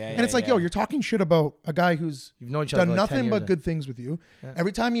mean? Yeah, and it's like, yo, you're talking shit about a guy who's You've known each other done for like 10 nothing years, but good things with you. Yeah.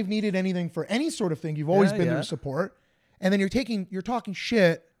 Every time you've needed anything for any sort of thing, you've always been there to support. And then you're talking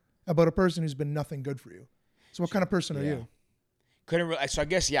shit about a person who's been nothing good for you. So what kind of person are you? So I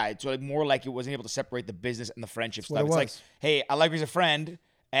guess, it's like more like it wasn't able to separate the business and the friendship stuff. It It's like, was. hey, I like him as a friend.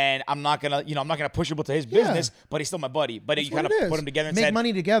 And I'm not gonna push him to his business, but he's still my buddy. But you kind of put them together and make said,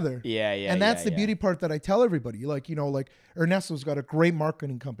 money together. Yeah. And that's the beauty part that I tell everybody. Like, like Ernesto's got a great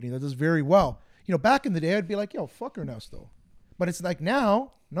marketing company that does very well. Back in the day, I'd be like, yo, fuck Ernesto. But it's like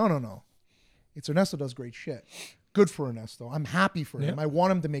now, no. It's Ernesto does great shit. Good for Ernesto. I'm happy for him. I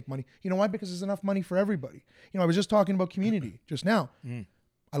want him to make money. You know why? Because there's enough money for everybody. I was just talking about community just now.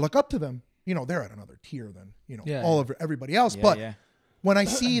 I look up to them. they're at another tier than, Yeah, all yeah. of everybody else. Yeah, But yeah. when I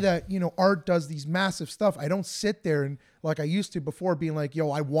see that, Art does these massive stuff, I don't sit there and like I used to before being like,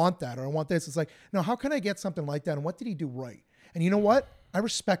 yo, I want that or I want this. It's like, no, how can I get something like that? And what did he do right? And you know what? I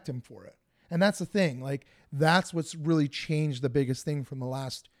respect him for it. And that's the thing. Like, that's what's really changed the biggest thing from the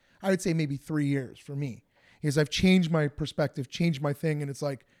last, I would say maybe 3 years for me, is I've changed my perspective, changed my thing. And it's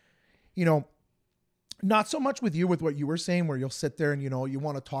like, not so much with you, with what you were saying, where you'll sit there and, you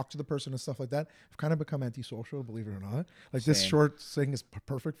want to talk to the person and stuff like that. I've kind of become antisocial, believe it or not. Like this short thing is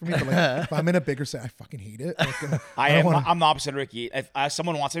perfect for me. But like, if I'm in a bigger set, I fucking hate it. Like, I'm the opposite of Ricky. If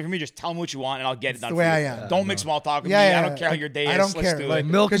someone wants it from me, just tell me what you want and I'll get it done the for way you. I am. Don't make small talk with me. I don't care how your day is. I don't Let's care. do Like, it.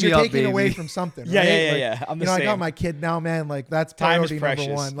 Milk because me you're up, taking away baby. from something. Yeah, right? yeah, Like, yeah. I'm the I got same. my kid now, man. Like that's Time is priority precious.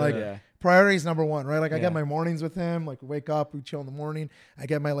 number one. Like Yeah. priority is number one, right? Like I Yeah. get my mornings with him. Like we wake up, we chill in the morning. I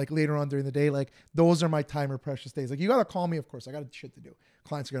get my like later on during the day. Like those are my time or precious days. Like you gotta call me, of course. I got shit to do.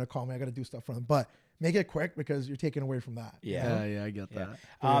 Clients are gonna call me. I gotta do stuff for them, but make it quick because you're taking away from that. Yeah. Yeah, I get that.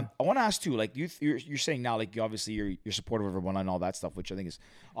 I want to ask too, like you're saying now, like obviously you're supportive of everyone and all that stuff, which I think is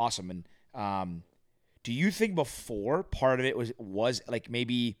awesome. And do you think before part of it was like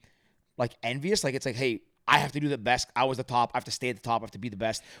maybe like envious? Like it's like, hey, I have to do the best. I was the top. I have to stay at the top. I have to be the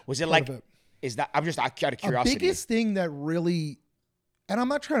best. Was it Part like? of it. Is that? I'm just out of curiosity. The biggest thing that really, and I'm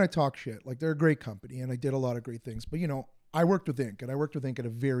not trying to talk shit. Like they're a great company, and I did a lot of great things. But I worked with Inc. and I worked with Inc. at a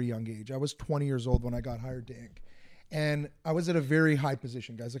very young age. I was 20 years old when I got hired to Inc. And I was at a very high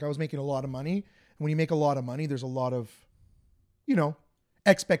position, guys. Like I was making a lot of money. And when you make a lot of money, there's a lot of,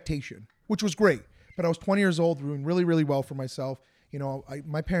 expectation, which was great. But I was 20 years old, doing really, really well for myself.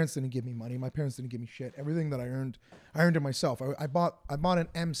 My parents didn't give me money. My parents didn't give me shit. Everything that I earned it myself. I bought an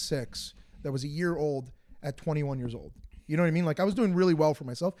M6 that was a year old at 21 years old. You know what I mean? Like I was doing really well for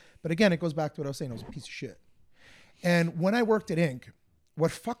myself. But again, it goes back to what I was saying. I was a piece of shit. And when I worked at Inc.,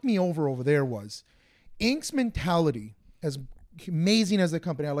 what fucked me over there was Inc.'s mentality, as amazing as the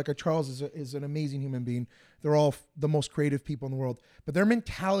company, I like Charles is an amazing human being. They're all the most creative people in the world. But their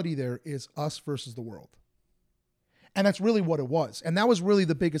mentality there is us versus the world. And that's really what it was. And that was really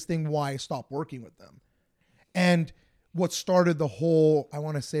the biggest thing why I stopped working with them. And what started the whole, I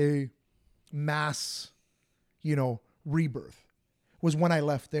want to say, mass, rebirth was when I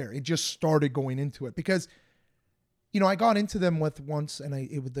left there. It just started going into it because, I got into them with once and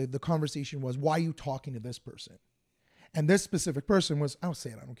the conversation was, why are you talking to this person? And this specific person was, I'll say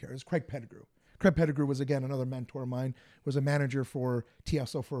it, I don't care. It's Craig Pettigrew. Craig Pettigrew was, again, another mentor of mine, was a manager for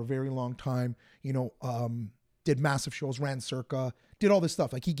TSO for a very long time, did massive shows, ran Circa, did all this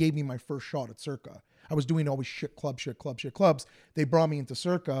stuff. Like he gave me my first shot at Circa. I was doing always shit clubs. They brought me into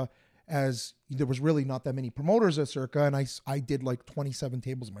Circa as there was really not that many promoters at Circa. And I did like 27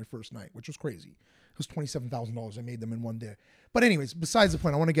 tables my first night, which was crazy. It was $27,000. I made them in one day. But anyways, besides the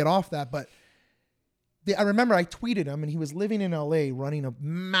point, I want to get off that. But I remember I tweeted him and he was living in LA running a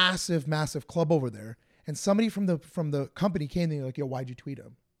massive, massive club over there. And somebody from the company came to me like, yo, why'd you tweet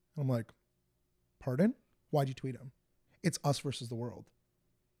him? I'm like, pardon? Why'd you tweet him? It's us versus the world.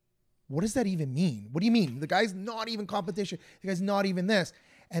 What does that even mean? What do you mean? The guy's not even competition. The guy's not even this.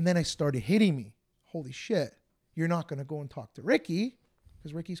 And then I started hitting me. Holy shit. You're not going to go and talk to Ricky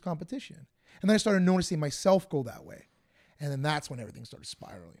because Ricky's competition. And then I started noticing myself go that way. And then that's when everything started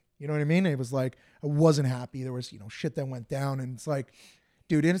spiraling. You know what I mean? It was like, I wasn't happy. There was, shit that went down. And it's like,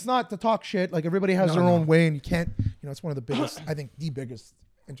 dude, and it's not to talk shit. Like everybody has their own way and you can't, it's one of the biggest, I think the biggest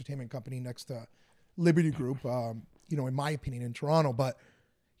entertainment company next to Liberty Group, in my opinion, in Toronto. But,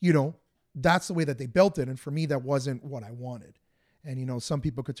 that's the way that they built it. And for me, that wasn't what I wanted. And, some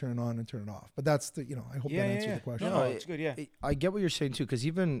people could turn it on and turn it off. But that's I hope that answers the question. No, it's good, yeah. I get what you're saying too, because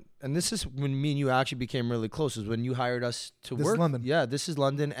and this is when me and you actually became really close, is when you hired us to This work. is London. Yeah, this is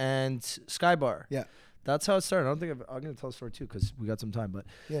London and Sky Bar. Yeah. That's how it started. I'm going to tell a story too, because we got some time. But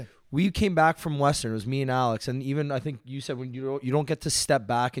Yeah. we came back from Western. It was me and Alex. And even I think you said when you don't get to step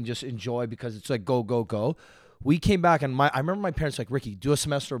back and just enjoy because it's like go, go, go. We came back and I remember my parents like, Ricky, do a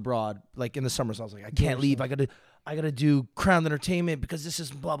semester abroad, like in the summer. So I was like, I can't leave. I gotta do Crown Entertainment because this is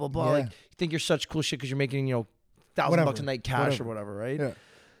blah blah blah. Yeah. Like you think you're such cool shit because you're making $1,000 a night cash or whatever, right? Yeah.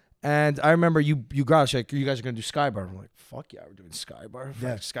 And I remember you got us like, you guys are gonna do Sky Bar. I'm like, fuck yeah, we're doing Sky Bar.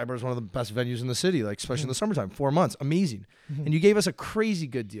 Yeah. Sky Bar is one of the best venues in the city, like especially in the summertime. 4 months, amazing. And you gave us a crazy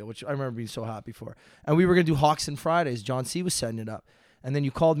good deal, which I remember being so happy for. And we were gonna do Hawks Fridays. John C was setting it up. And then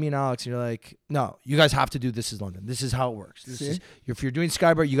you called me and Alex, and you're like, no, you guys have to do This Is London. This is how it works. If you're doing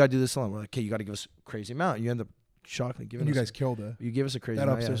Sky Bar, you got to do this alone. We're like, okay, you got to give us a crazy amount. You end up Shockingly, giving And you us guys killed it. you gave us a crazy That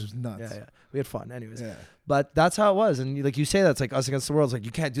night, upstairs yeah. was nuts. Yeah, yeah. We had fun, anyways. Yeah. But that's how it was, and like you say, that's like us against the world. It's like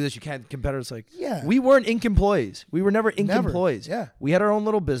you can't do this, you can't compare. It's like Yeah. we weren't Inc. employees. We were never Inc. Never. employees. Yeah. we had our own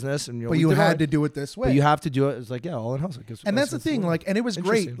little business, and But we you did had our- to do it this way. But you have to do it. It's like all in house. Like, And that's the thing, like, and it was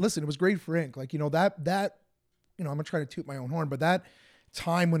great. Interesting. Listen, it was great for Inc. Like, that, I'm gonna try to toot my own horn, but that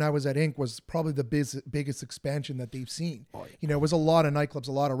time when I was at Inc. was probably the biggest expansion that they've seen. Oh, yeah. It was a lot of nightclubs,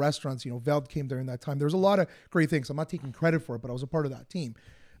 a lot of restaurants. Veld came during that time. There was a lot of great things. I'm not taking credit for it, but I was a part of that team.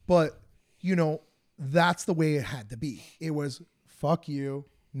 But, that's the way it had to be. It was, fuck you.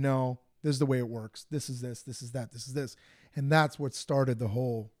 No, this is the way it works. This is this is that, this is this. And that's what started the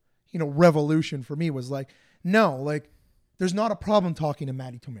whole, revolution for me was like, no, like, there's not a problem talking to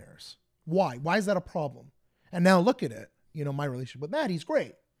Maddie Tomaris. Why? Why is that a problem? And now look at it. My relationship with Maddie's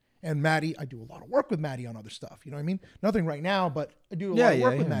great. And Maddie, I do a lot of work with Maddie on other stuff. You know what I mean? Nothing right now, but I do a lot of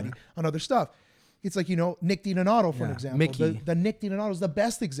work with Maddie on other stuff. It's like, Nick DiDonato, for an example. Mickey. The Nick DiDonato is the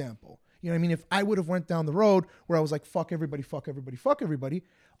best example. You know what I mean? If I would have went down the road where I was like, fuck everybody, fuck everybody, fuck everybody,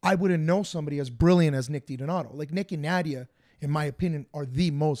 I wouldn't know somebody as brilliant as Nick DiDonato. Like Nick and Nadia, in my opinion, are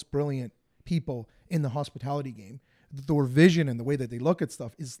the most brilliant people in the hospitality game. Their vision and the way that they look at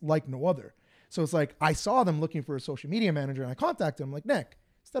stuff is like no other. So it's like, I saw them looking for a social media manager and I contacted him like, Nick,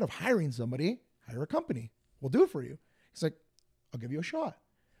 instead of hiring somebody, hire a company. We'll do it for you. He's like, I'll give you a shot.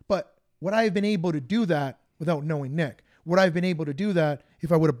 But would I have been able to do that without knowing Nick? Would I have been able to do that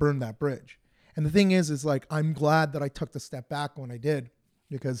if I would have burned that bridge? And the thing is like, I'm glad that I took the step back when I did,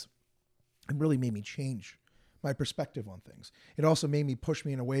 because it really made me change my perspective on things. It also made me push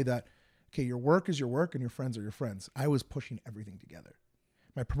me in a way that, okay, your work is your work and your friends are your friends. I was pushing everything together.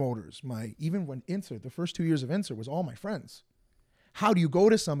 My promoters, even when Insert, the first 2 years of Insert was all my friends. How do you go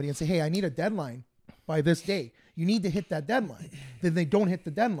to somebody and say, hey, I need a deadline by this day. You need to hit that deadline. Then they don't hit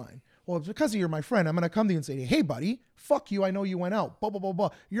the deadline. Well, it's because you're my friend. I'm going to come to you and say, hey, buddy, fuck you. I know you went out. Blah, blah, blah, blah.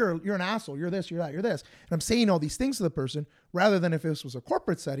 You're an asshole. You're this, you're that, you're this. And I'm saying all these things to the person rather than if this was a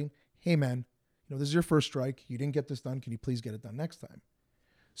corporate setting, hey, man, this is your first strike. You didn't get this done. Can you please get it done next time?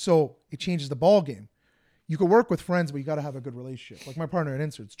 So it changes the ball game. You could work with friends, but you got to have a good relationship. Like my partner at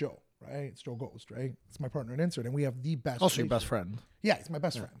Insert's Joe, right? It's Joe Ghost, right? It's my partner at Insert, and we have the best. Also your best friend. Yeah, he's my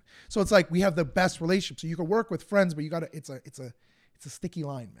best friend. So it's like we have the best relationship. So you can work with friends, but you got to. It's a sticky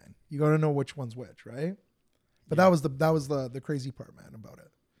line, man. You got to know which one's which, right? But that was the crazy part, man, about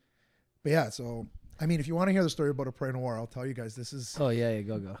it. But yeah, so I mean, if you want to hear the story about a Prey Noir, I'll tell you guys. Oh yeah,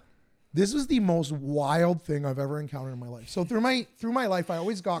 go. This was the most wild thing I've ever encountered in my life. So through my life, I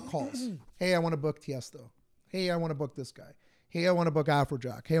always got calls. Hey, I want to book Tiesto. Hey, I want to book this guy. Hey, I want to book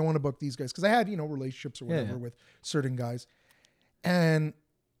Afrojack. Hey, I want to book these guys. Because I had, relationships or whatever with certain guys. And,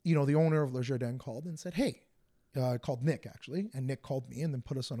 the owner of Le Jardin called and said, hey, called Nick actually. And Nick called me and then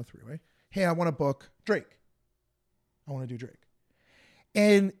put us on a three-way. Hey, I want to book Drake. I want to do Drake.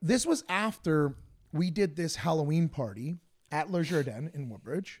 And this was after we did this Halloween party at Le Jardin in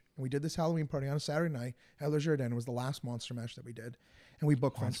Woodbridge. And we did this Halloween party on a Saturday night at Le Jardin. It was the last Monster Mash that we did. And we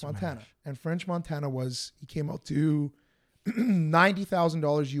booked French Montana. And French Montana he came out to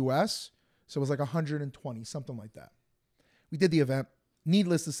 $90,000 US. So it was like 120, something like that. We did the event.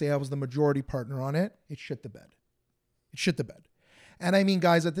 Needless to say, I was the majority partner on it. It shit the bed. And I mean,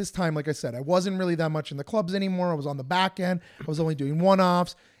 guys, at this time, like I said, I wasn't really that much in the clubs anymore. I was on the back end. I was only doing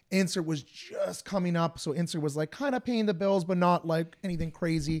one-offs. Insert was just coming up. So Insert was like kind of paying the bills, but not like anything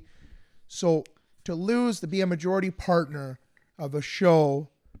crazy. So to be a majority partner of a show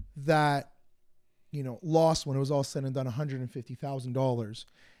that, lost when it was all said and done $150,000.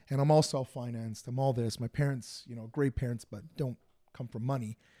 And I'm all self-financed. I'm all this. My parents, great parents, but don't come from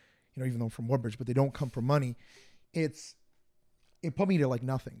money, even though I'm from Woodbridge, but they don't come from money. It put me to like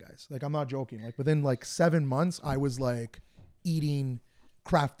nothing, guys. Like, I'm not joking. Like within like 7 months, I was like eating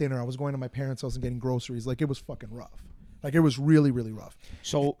craft dinner. I was going to my parents' house and getting groceries. Like, it was fucking rough. Like, it was really, really rough.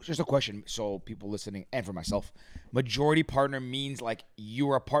 So just a question. So people listening, and for myself, majority partner means like you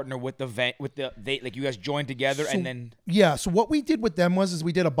are a partner with like you guys joined together and then. Yeah. So what we did with them was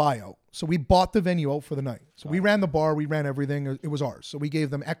we did a buyout. So we bought the venue out for the night. So we ran the bar, we ran everything. It was ours. So we gave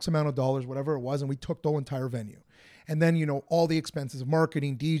them X amount of dollars, whatever it was, and we took the entire venue. And then, all the expenses of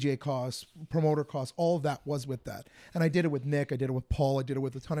marketing, DJ costs, promoter costs, all of that was with that. And I did it with Nick. I did it with Paul. I did it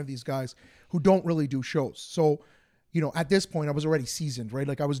with a ton of these guys who don't really do shows. So, at this point, I was already seasoned, right?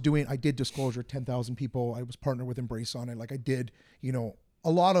 Like I did Disclosure, 10,000 people. I was partnered with Embrace on it. Like I did, a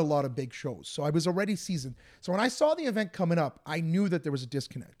lot of big shows. So I was already seasoned. So when I saw the event coming up, I knew that there was a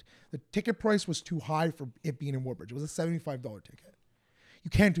disconnect. The ticket price was too high for it being in Woodbridge. It was a $75 ticket. You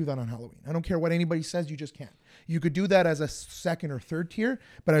can't do that on Halloween. I don't care what anybody says, you just can't. You could do that as a second or third tier,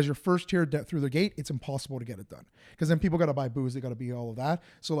 but as your first tier through the gate, it's impossible to get it done. Because then people got to buy booze, they got to be all of that.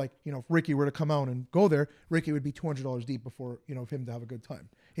 So like, you know, if Ricky were to come out and go there, Ricky would be $200 deep before, you know, for him to have a good time.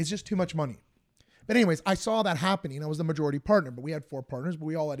 It's just too much money. But anyways, I saw that happening. I was the majority partner, but we had 4 partners, but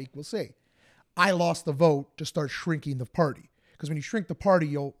we all had equal say. I lost the vote to start shrinking the party. Because when you shrink the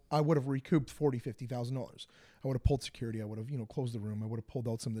party, I would have recouped $40,000, $50,000. I would have pulled security. I would have, you know, closed the room. I would have pulled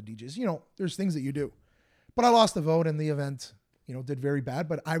out some of the DJs. You know, there's things that you do. But I lost the vote and the event, you know, did very bad.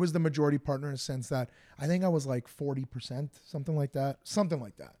 But I was the majority partner in a sense that I think I was like 40%, something like that.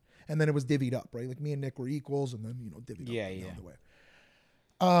 And then it was divvied up, right? Like me and Nick were equals and then, you know, divvied up down the way.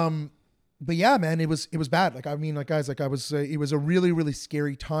 But yeah, man, it was bad. Like, I mean, like guys, like it was a really, really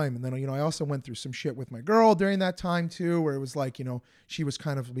scary time. And then, you know, I also went through some shit with my girl during that time too, where it was like, you know, she was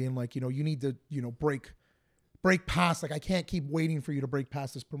kind of being like, you know, you need to, you know, break past. Like, I can't keep waiting for you to break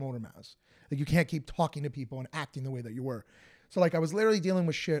past this promoter mask. Like, you can't keep talking to people and acting the way that you were. So like, I was literally dealing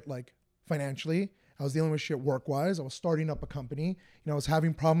with shit like financially. I was dealing with shit work-wise. I was starting up a company. You know, I was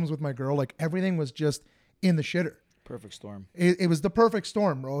having problems with my girl. Like, everything was just in the shitter. Perfect storm. It was the perfect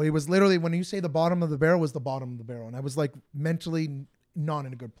storm, bro. It was literally, when you say the bottom of the barrel, was the bottom of the barrel. And I was like mentally not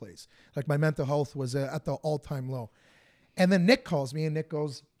in a good place. Like, my mental health was at the all-time low. And then Nick calls me and Nick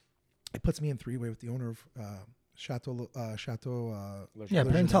goes, it puts me in 3-way with the owner of Chateau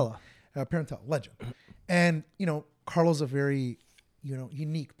Parentella. Parentella, legend. And, you know, Carlo's a very, you know,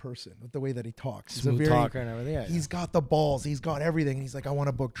 unique person with the way that he talks. He's Smooth a very, talker and everything. Yeah, he's got the balls. He's got everything. And he's like, I want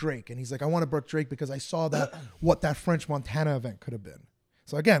to book Drake. And he's like, I want to book Drake because I saw that what that French Montana event could have been.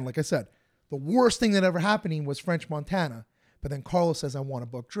 So again, like I said, the worst thing that ever happened was French Montana. But then Carlo says, I want to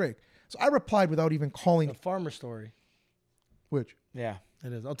book Drake. So I replied without even calling. The farmer story. Which? Yeah.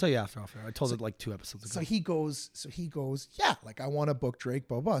 It is. I'll tell you after off air. I told it like 2 episodes ago. So he goes, yeah, like, I want to book Drake,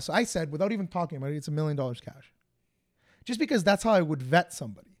 blah, blah. So I said, without even talking about it, it's $1 million cash. Just because that's how I would vet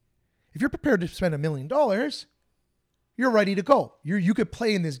somebody. If you're prepared to spend $1 million, you're ready to go. You could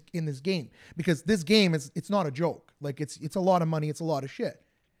play in this game, because this game it's not a joke. Like, it's a lot of money. It's a lot of shit.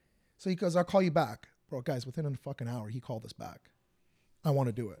 So he goes, I'll call you back. Bro, guys, within a fucking hour, he called us back. I want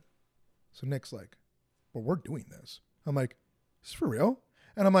to do it. So Nick's like, well, we're doing this. I'm like, is this for real?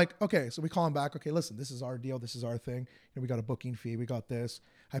 And I'm like, okay. So we call him back. Okay, listen, this is our deal. This is our thing. You know, we got a booking fee. We got this.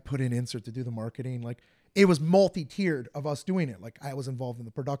 I put in insert to do the marketing. Like, it was multi-tiered of us doing it. Like, I was involved in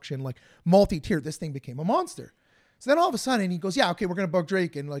the production, like multi-tiered. This thing became a monster. So then all of a sudden he goes, yeah, okay, we're going to book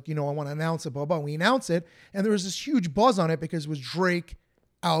Drake. And like, you know, I want to announce it, blah, blah. And we announce it. And there was this huge buzz on it because it was Drake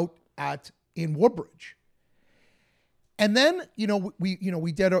out in Woodbridge. And then, you know,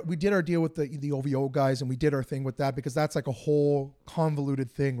 we did our deal with the OVO guys, and we did our thing with that, because that's like a whole convoluted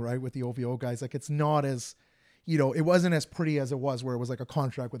thing, right? With the OVO guys, like, it's not as, you know, it wasn't as pretty as it was where it was like a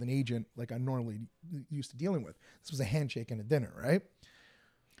contract with an agent, like I'm normally used to dealing with. This was a handshake and a dinner, right?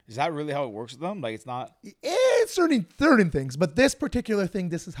 Is that really how it works with them? Like, it's not. It's certain things, but this particular thing,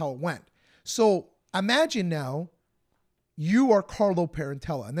 this is how it went. So imagine now, you are Carlo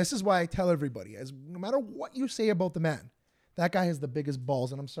Parentella, and this is why I tell everybody, as no matter what you say about the man, that guy has the biggest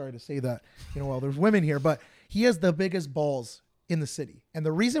balls, and I'm sorry to say that, you know, well, there's women here, but he has the biggest balls in the city. And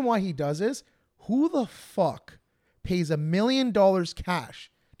the reason why he does is, who the fuck pays $1 million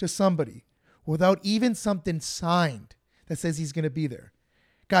cash to somebody without even something signed that says he's going to be there?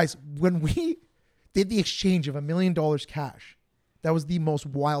 Guys, when we did the exchange of $1 million cash, that was the most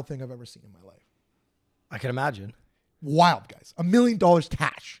wild thing I've ever seen in my life. I can imagine. Wild, guys. $1 million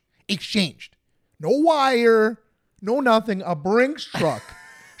cash exchanged. No wire, no nothing. A Brinks truck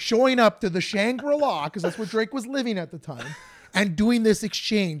showing up to the Shangri-La, because that's where Drake was living at the time, and doing this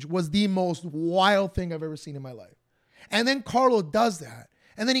exchange was the most wild thing I've ever seen in my life. And then Carlo does that.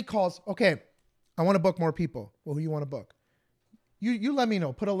 And then he calls, okay, I want to book more people. Well, who you want to book? You let me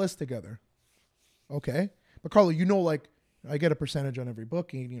know. Put a list together. Okay. But Carlo, you know, like, I get a percentage on every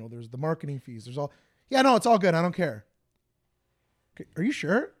booking. You know, there's the marketing fees. There's all. Yeah, no, it's all good. I don't care. Okay, are you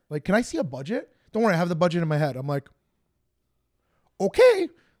sure? Like, can I see a budget? Don't worry, I have the budget in my head. I'm like, okay,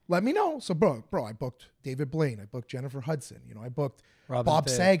 let me know. So, bro, I booked David Blaine. I booked Jennifer Hudson. You know, I booked Bob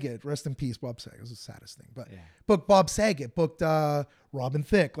Saget. Rest in peace, Bob Saget. It was the saddest thing. But booked Bob Saget. Booked Robin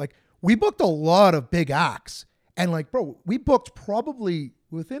Thicke. Like, we booked a lot of big acts. And like, bro, we booked probably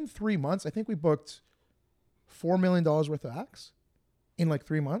within 3 months. I think we booked $4 million worth of acts in like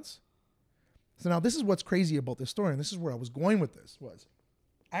 3 months. So now this is what's crazy about this story, and this is where I was going with this, was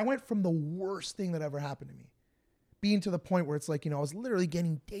I went from the worst thing that ever happened to me, being to the point where it's like, you know, I was literally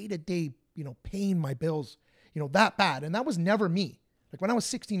getting day-to-day, you know, paying my bills, you know, that bad. And that was never me. Like, when I was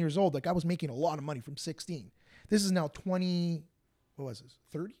 16 years old, like, I was making a lot of money from 16. This is now what was this,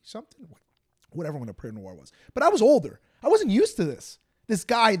 30 something, whatever when a Prairie Noir was. But I was older. I wasn't used to this. This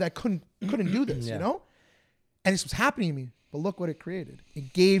guy that couldn't do this, you know? And this was happening to me. But look what it created.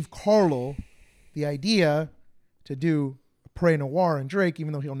 It gave Carlo the idea to do a Prairie Noir and Drake,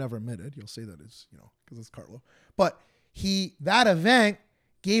 even though he'll never admit it. He'll say that it's, you know, because it's Carlo. But that event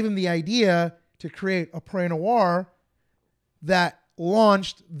gave him the idea to create a Prairie Noir that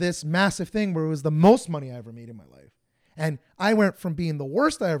launched this massive thing where it was the most money I ever made in my life. And I went from being the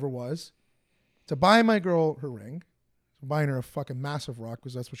worst I ever was to buying my girl her ring, buying her a fucking massive rock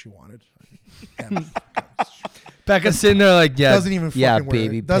because that's what she wanted. Becca's sitting there like, yeah, doesn't even fucking wear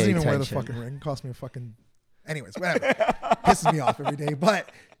baby, it. Doesn't even attention. wear the fucking ring. Cost me a fucking... Anyways, whatever. Pisses me off every day. But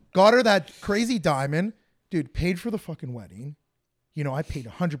got her that crazy diamond. Dude, paid for the fucking wedding. You know, I paid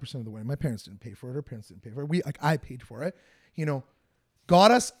 100% of the wedding. My parents didn't pay for it. Her parents didn't pay for it. I paid for it. You know,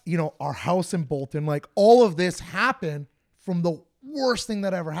 got us, you know, our house in Bolton. Like, all of this happened from the worst thing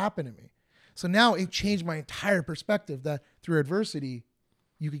that ever happened to me. So now it changed my entire perspective that through adversity,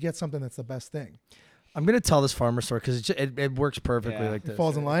 you could get something that's the best thing. I'm going to tell this farmer story because it works perfectly like this. It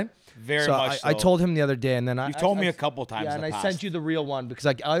falls in line? Very So much so. I told him the other day, and then You've told me a couple times Yeah, in and the I past. sent you the real one because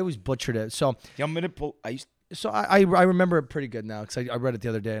I always butchered it. So You want me to pull? I remember it pretty good now because I read it the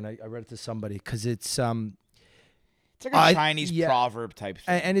other day, and I read it to somebody because it's It's like a Chinese proverb type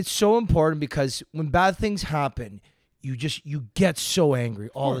thing. and it's so important because when bad things happen, you get so angry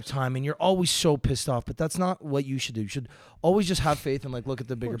all the time, and you're always so pissed off. But that's not what you should do. You should always just have faith and like look at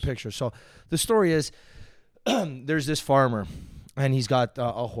the bigger picture. So the story is, there's this farmer, and he's got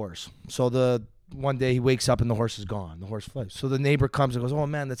a horse. So one day he wakes up and the horse is gone. The horse flies. So the neighbor comes and goes, "Oh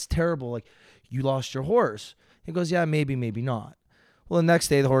man, that's terrible. Like, you lost your horse." He goes, "Yeah, maybe not." Well, the next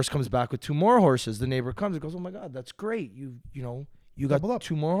day the horse comes back with 2 more horses. The neighbor comes and goes, "Oh my God, that's great. You got Double up.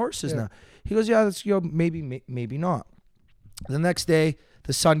 2 more horses now." He goes, "Yeah, that's maybe not." The next day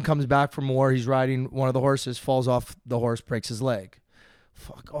the son comes back from war. He's riding one of the horses, falls off the horse, breaks his leg.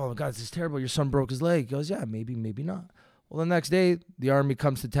 Fuck, oh my God, this is terrible. Your son broke his leg. He goes, "Yeah, maybe not." Well, the next day the army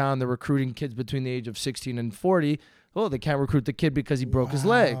comes to town. They're recruiting kids between the age of 16 and 40. Oh, they can't recruit the kid because he broke his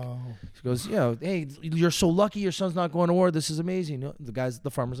leg. He goes, "Yeah, hey, you're so lucky your son's not going to war. This is amazing."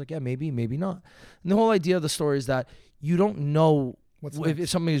 The farmer's like, "Yeah, maybe not." And the whole idea of the story is that you don't know if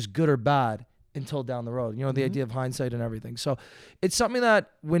something is good or bad until down the road. You know, the idea of hindsight and everything. So it's something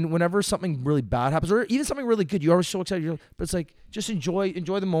that whenever something really bad happens, or even something really good, you're always so excited. But it's like, just enjoy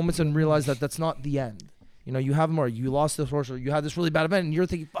the moments and realize that that's not the end. You know, you have more. You lost this horse, or you had this really bad event, and you're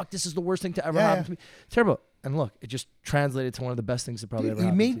thinking, "Fuck, this is the worst thing to ever happen to me." Terrible. And look, it just translated to one of the best things that probably ever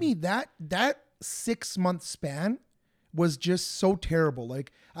happened. It made me that 6-month span was just so terrible.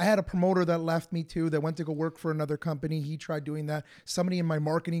 Like, I had a promoter that left me too, that went to go work for another company. He tried doing that. Somebody in my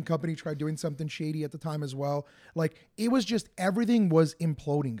marketing company tried doing something shady at the time as well. Like, it was just, everything was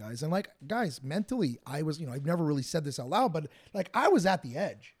imploding, guys. And like, guys, mentally, I was, you know, I've never really said this out loud, but like, I was at the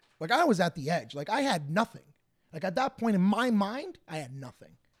edge. Like, I had nothing. Like, at that point in my mind, I had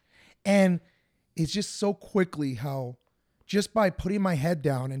nothing. And it's just so quickly how just by putting my head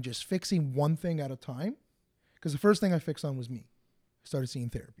down and just fixing one thing at a time, because the first thing I fixed on was me. I started seeing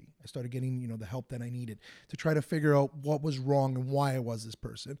therapy. I started getting, you know, the help that I needed to try to figure out what was wrong and why I was this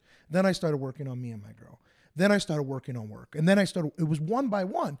person. Then I started working on me and my girl. Then I started working on work. And then it was one by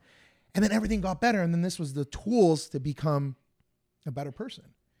one. And then everything got better. And then this was the tools to become a better person.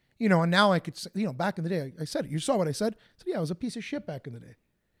 You know, and now I could, you know, back in the day, I said it. You saw what I said? I said, yeah, I was a piece of shit back in the day.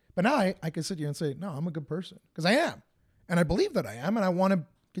 But now I can sit here and say, no, I'm a good person. Because I am. And I believe that I am. And I want to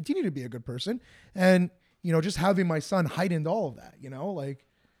continue to be a good person. And, you know, just having my son heightened all of that, you know, like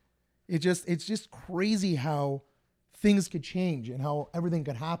it's just crazy how things could change and how everything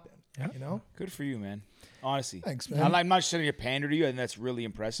could happen, you know? Good for you, man. Honestly. Thanks, man. I'm not just sitting here pander to you, and that's really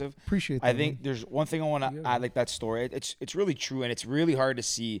impressive. Appreciate that. I think there's one thing I want to add, like that story. It's really true, and it's really hard to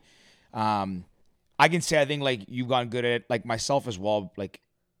see. I can say I think like you've gotten good at it, like myself as well, like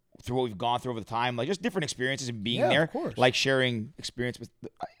through what we've gone through over the time, like just different experiences and being there, of course. like sharing experience with,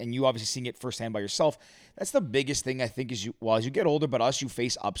 and you obviously seeing it firsthand by yourself. That's the biggest thing I think is as you get older, but you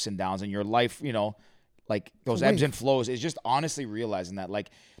face ups and downs in your life, you know, like those ebbs and flows. Is just honestly realizing that like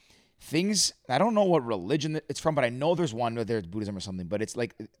things, I don't know what religion it's from, but I know there's one, whether it's Buddhism or something, but it's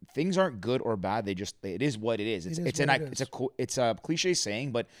like things aren't good or bad. It is what it is. It's a cliche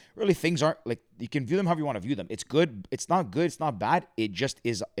saying, but really things aren't like, you can view them however you want to view them. It's good. It's not good. It's not bad. It just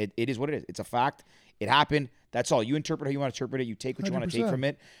is. It is what it is. It's a fact. It happened. That's all. You interpret how you want to interpret it. You take what you want to take from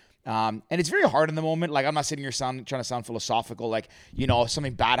it. And it's very hard in the moment. Like, I'm not sitting here trying to sound philosophical. Like, you know,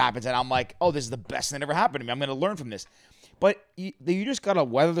 something bad happens and I'm like, oh, this is the best thing that ever happened to me. I'm going to learn from this. But you just gotta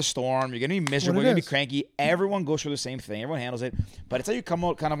weather the storm. You're gonna be miserable. What it You're gonna be is. cranky. Everyone goes through the same thing. Everyone handles it. But it's how you come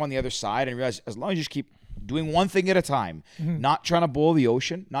out kind of on the other side and realize as long as you just keep doing one thing at a time, not trying to boil the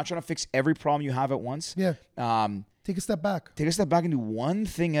ocean, not trying to fix every problem you have at once. Yeah. Take a step back. Take a step back and do one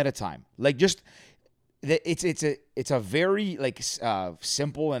thing at a time. Like just it's a very like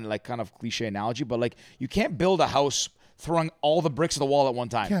simple and like kind of cliche analogy, but like you can't build a house throwing all the bricks of the wall at one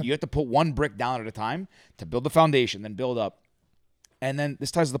time. Can't. You have to put one brick down at a time to build the foundation, then build up. And then this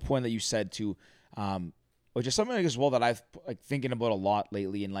ties to the point that you said too, which is something as well that I've like thinking about a lot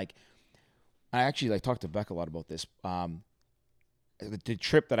lately. And like, I actually like talked to Beck a lot about this. The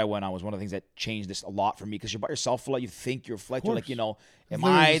trip that I went on was one of the things that changed this a lot for me because you're by yourself a lot. You think, you reflect. You're like, you know, am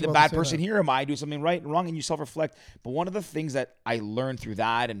Literally I just the about to bad say person that. here? Am I doing something right and wrong? And you self-reflect. But one of the things that I learned through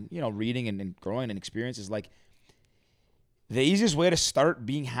that and, you know, reading and growing and experience is like the easiest way to start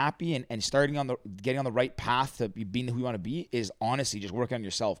being happy and getting on the right path to being who you want to be is honestly just working on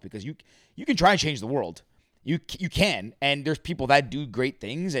yourself because you can try and change the world. You can, and there's people that do great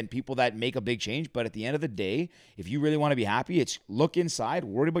things and people that make a big change. But at the end of the day, if you really want to be happy, it's look inside,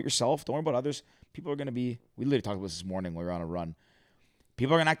 worry about yourself, don't worry about others. People are going to be, we literally talked about this morning when we were on a run.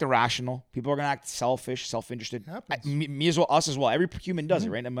 People are going to act irrational. People are going to act selfish, self-interested. Happens. Me as well, us as well. Every human does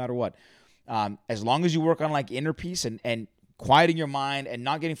it, right? No matter what. As long as you work on like inner peace and quieting your mind and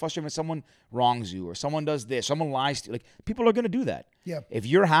not getting frustrated when someone wrongs you or someone does this, someone lies to you. Like, people are going to do that. Yeah. If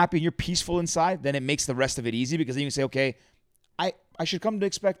you're happy and you're peaceful inside, then it makes the rest of it easy because then you can say, okay, I should come to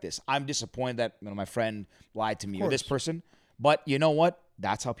expect this. I'm disappointed that my friend lied to me or this person. But you know what?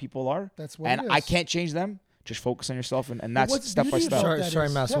 That's how people are. That's what and it is. I can't change them. Just focus on yourself, and that's what's step by beauty step. about that Sorry,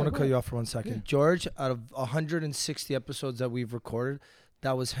 is- Mass. yeah, I want to go cut you ahead. off for 1 second. Yeah. George, out of 160 episodes that we've recorded,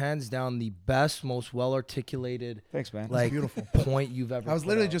 that was hands down the best, most well-articulated Thanks, man. like beautiful. point you've ever. I was put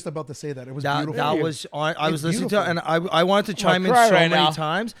literally out. just about to say that. It was That beautiful. was I was It's listening to it, beautiful. and I wanted to chime in cry so right many now.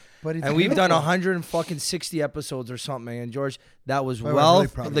 times. But it's And we've done beautiful. 160 episodes or something. And George, that was I'm well, really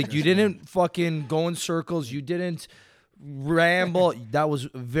proud of like you you guys, didn't fucking go in circles. You didn't ramble. That was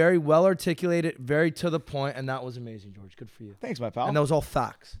very well articulated, very to the point, and that was amazing, George. Good for you. Thanks, my pal. And that was all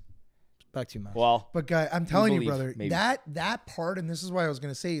facts. Back to you, Matt. Well, But guy, I'm telling you, believe, brother, maybe. that part, and this is why I was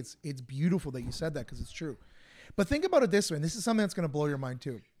gonna say it's beautiful that you said that because it's true. But think about it this way, and this is something that's gonna blow your mind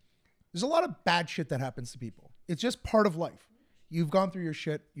too. There's a lot of bad shit that happens to people. It's just part of life. You've gone through your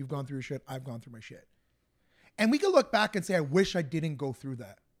shit. You've gone through your shit. I've gone through my shit. And we can look back and say, I wish I didn't go through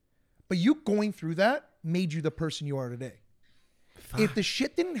that. But you going through that made you the person you are today. If the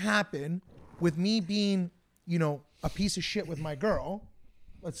shit didn't happen with me being, a piece of shit with my girl,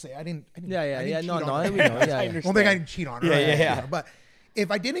 let's say I didn't Yeah. cheat No, on no, her. we know. Yeah, I don't think I didn't cheat on her. Yeah, right? yeah. But if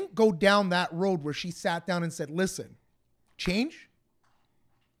I didn't go down that road where she sat down and said, listen, change.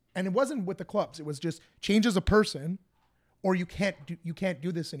 And it wasn't with the clubs. It was just change as a person, or you can't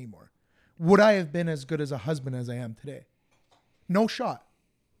do this anymore. Would I have been as good as a husband as I am today? No shot.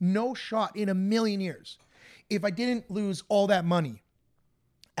 No shot in a million years. If I didn't lose all that money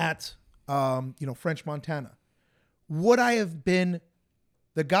at French Montana, would I have been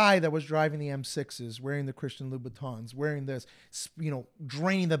the guy that was driving the M6s, wearing the Christian Louboutins, wearing this,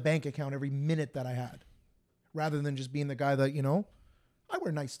 draining the bank account every minute that I had, rather than just being the guy that, I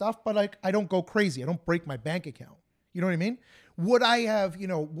wear nice stuff, but I don't go crazy. I don't break my bank account. You know what I mean? Would I have,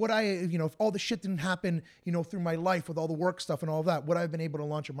 if all the shit didn't happen, through my life with all the work stuff and all of that, would I have been able to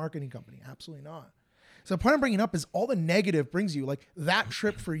launch a marketing company? Absolutely not. So the point I'm bringing up is all the negative brings you, like that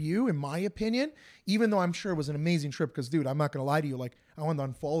trip for you, in my opinion, even though I'm sure it was an amazing trip, because dude, I'm not going to lie to you. Like I wanted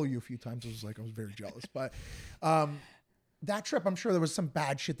to unfollow you a few times. I was very jealous, but that trip, I'm sure there was some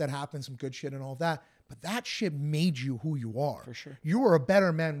bad shit that happened, some good shit and all that. But that shit made you who you are. For sure. You are a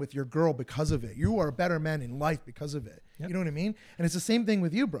better man with your girl because of it. You are a better man in life because of it. Yep. You know what I mean? And it's the same thing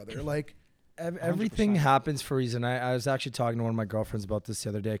with you, brother. Like everything happens for a rean. I was actually talking to one of my girlfriends about this the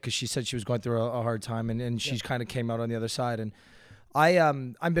other day because she said she was going through a hard time and she kind of came out on the other side. And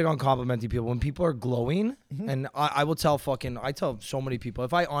I'm big on complimenting people. When people are glowing, and I will tell I tell so many people,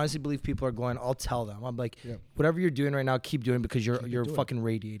 if I honestly believe people are glowing, I'll tell them. I'm like, whatever you're doing right now, keep doing it because you're fucking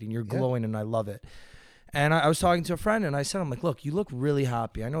radiating. You're glowing and I love it. And I was talking to a friend and I said, I'm like, look, you look really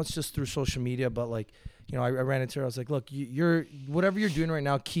happy. I know it's just through social media, but like, I ran into her. I was like, look, you're whatever you're doing right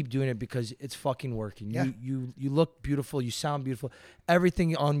now, keep doing it because it's fucking working. Yeah. You look beautiful. You sound beautiful.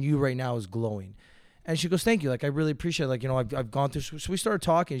 Everything on you right now is glowing. And she goes, thank you. Like, I really appreciate it. Like, I've gone through. So we started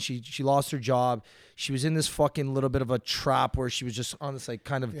talking. She lost her job. She was in this fucking little bit of a trap where she was just on this like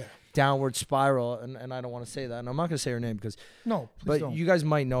kind of downward spiral. And I don't want to say that. And I'm not going to say her name because no, please but don't. you guys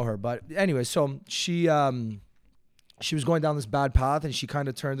might know her. But anyway, so she she was going down this bad path, and she kind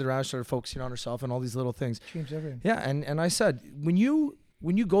of turned it around, started focusing on herself and all these little things. Changed everything. Yeah, and I said, when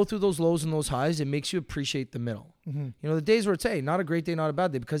you go through those lows and those highs, it makes you appreciate the middle. Mm-hmm. You know, the days where it's, hey, not a great day, not a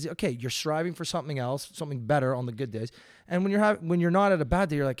bad day, because okay, you're striving for something else, something better on the good days. And when you're not at a bad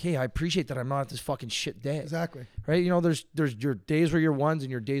day, you're like, hey, I appreciate that I'm not at this fucking shit day. Exactly. Right? You know, there's your days where you're 1s and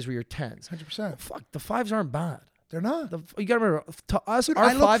your days where you're 10s. 100%. Fuck, the 5s aren't bad. They're not. You gotta remember, to us, Dude, our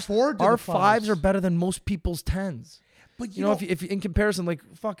I look 5s, forward to our the 5s fives. are better than most people's 10s. But You know, if in comparison, like,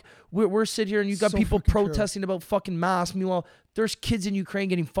 fuck, we're sitting here and you got So people fucking true. protesting about fucking masks. Meanwhile, there's kids in Ukraine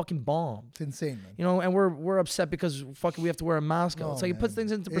getting fucking bombed. it's insane, man. You know, and we're upset because fucking we have to wear a mask. Oh, It's like it puts man.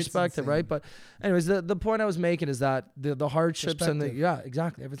 things into It's perspective, insane. right? But anyways, the point I was making is that the hardships and Perspective.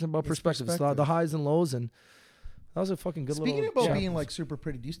 exactly, everything about It's perspective. It's perspective. the highs and lows, and that was a fucking good Speaking little about chat. being like super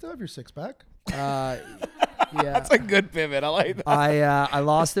pretty, do you still have your six pack? Yeah, That's a good pivot. I like that. I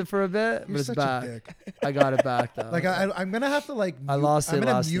lost it for a bit, You're but it's such back. a dick. I got it back though. Like I'm gonna have to like. I mute- lost I'm it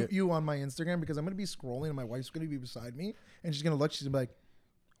gonna last mute year. you on my Instagram because I'm gonna be scrolling and my wife's gonna be beside me and she's gonna look. She's gonna be like,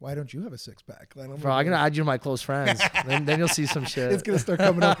 "Why don't you have a six pack?" Like, Bro, I'm gonna add you to my close friends. then you'll see some shit. It's gonna start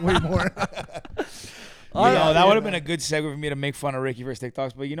coming up way more. Oh, You yeah, know, that yeah, would have man. been a good segue for me to make fun of Ricky for his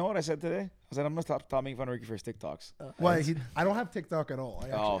TikToks. But you know what I said today? I said I'm gonna stop making fun of Ricky for his TikToks. Why? I don't have TikTok at all.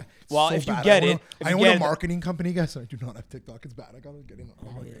 Oh. It's Well, so if you bad. get I own it- a- if I you own get a it- marketing company, guys. I do not have TikTok. It's bad. I gotta get in.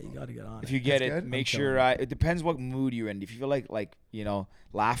 Oh yeah, you gotta get on If it. you get That's it, good. make I'm sure it depends what mood you're in. If you feel like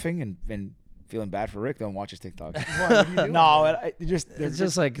laughing and feeling bad for Rick, don't watch his TikToks. Why? What do you do? no, It's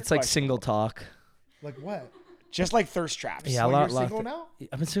just like single talk. Like what? just like thirst traps. Yeah, Well, a you're lot. single now?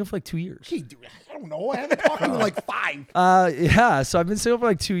 I've been single for like 2 years. Gee, dude, I don't know. I haven't talked to you in like 5. Yeah, so I've been single for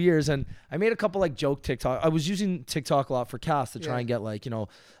like 2 years, and I made a couple like joke TikTok. I was using TikTok a lot for Cass to try Yeah. and get like,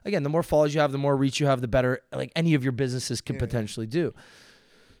 again, the more followers you have, the more reach you have, the better like any of your businesses can potentially do.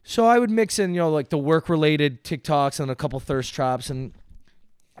 So I would mix in, like the work related TikToks and a couple thirst traps and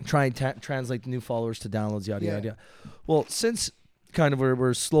try and translate the new followers to downloads, yada, Yeah. yada, yada. Well, since kind of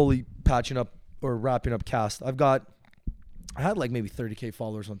we're slowly patching up or wrapping up Cast, I had like maybe 30K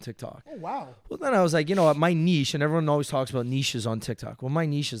followers on TikTok. Oh, wow. Well, then I was like, my niche, and everyone always talks about niches on TikTok. Well, my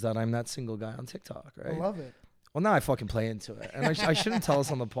niche is that I'm that single guy on TikTok, right? I love it. Well, now I fucking play into it. And I shouldn't tell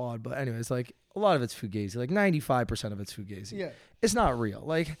us on the pod, but anyways, like a lot of it's fugazi. Like 95% of it's fugazi. Yeah. It's not real.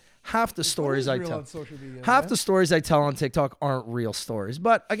 Like half the stories I Real tell. on social media, Half man. the stories I tell on TikTok aren't real stories.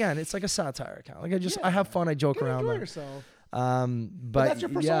 But again, it's like a satire account. Like I have fun, I joke You can around. enjoy there. yourself. But that's your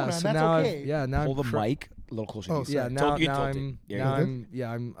persona, yeah, and so that's now okay. now Hold the I'm mic a little closer. Oh, to you. Yeah, sorry. now, You can now tilt it. I'm Yeah,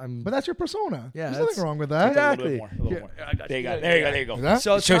 now you I'm But that's your persona. Yeah, There's that's- nothing wrong with that. Exactly. A little more. I got There you you. go. There you go. Is that?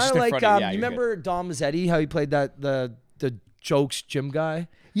 So it's It shows kind just of in like front of you. Yeah, you you're remember Dom Mazzetti, how he played the jokes gym guy?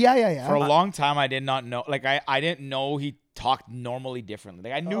 Yeah. For a long time, I did not know. Like I didn't know he talked normally differently.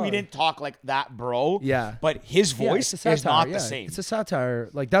 Like I knew he didn't talk like that, bro. Yeah. But his Yeah, voice it's a is satire, not yeah. the same. It's a satire.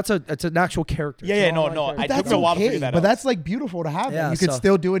 Like it's an actual character. Yeah, It's yeah, an no, online no. character. It That's took me a while to okay, figure that but out. that's like beautiful to have. Yeah, that. You could so-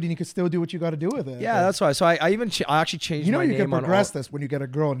 still do it, and you could still do what you got to do with it. Yeah, that's why. So I actually changed You know my you name can on progress all- this when you get a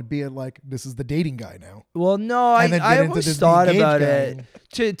girl and be like, this is the dating guy now. Well, no, And then I get into always this thought engaged about guy.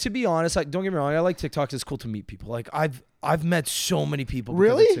 it. To be honest, like don't get me wrong, I like TikTok 'cause it's cool to meet people. Like I've met so many people because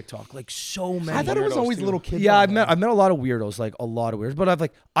Really? of TikTok. Like so many. I thought it was Weirdos always too. little kids. Yeah, on I've met a lot of weirdos, like a lot of weirdos.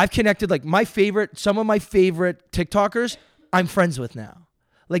 But I've connected like some of my favorite TikTokers I'm friends with now.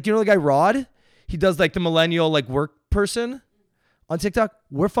 Like the guy Rod, he does like the millennial like work person on TikTok.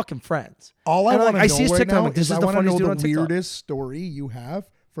 We're fucking friends. All I And, want like, I to see know his right TikTok, now like, this is is I the want to know funniest dude the on TikTok. weirdest story you have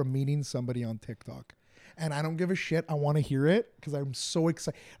from meeting somebody on TikTok. And I don't give a shit. I want to hear it because I'm so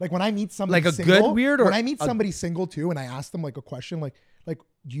excited. Like when I meet somebody Like a single, good weird or when I meet a- somebody single too, and I ask them like a question like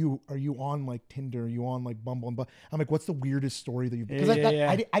are you on like Tinder? Are you on like Bumble? And I'm like, what's the weirdest story that you? Because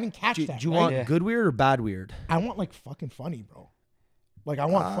Yeah. I didn't catch Do that. you right? want Yeah. good weird or bad weird? I want like fucking funny, bro. Like I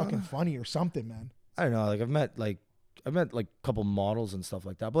want fucking funny or something, man. I don't know. Like I've met a couple models and stuff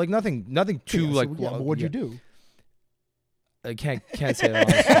like that, but like nothing too Yeah, so, like. but what'd you do? I can't say that.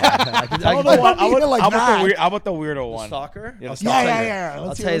 On the spot. I can- How I about can- one? How about the weirdo one? Stalker. Yeah, the I'll stalker. tell you. Yeah. I'll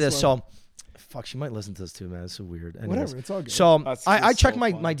Let's tell hear you this. this one. So, fuck, she might listen to this too, man. It's so weird. Anyways. Whatever, it's all good. So That's I check so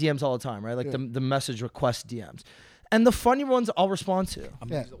my funny. DMs all the time, right? Like Yeah. the message request DMs, and the funny ones I'll respond to.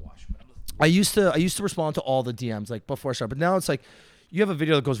 Yeah. I used to respond to all the DMs like before I started, but now it's like you have a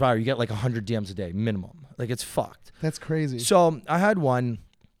video that goes viral, you get like 100 DMs a day minimum. Like it's fucked. That's crazy. So I had one,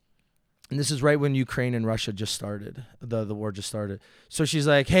 and this is right when Ukraine and Russia just started. The war just started. So she's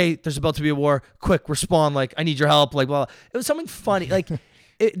like, "Hey, there's about to be a war. Quick, respond. Like, I need your help." Like, blah, blah. It was something funny. Like,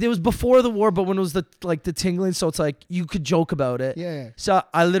 it was before the war, but when it was the tingling, so it's like you could joke about it. Yeah. So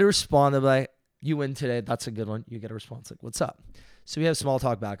I literally responded like, "You win today. That's a good one." You get a response like, "What's up?" So we have small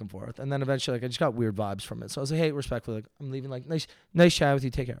talk back and forth, and then eventually, like, I just got weird vibes from it. So I was like, "Hey, respectfully, like, I'm leaving. Like, nice chat with you.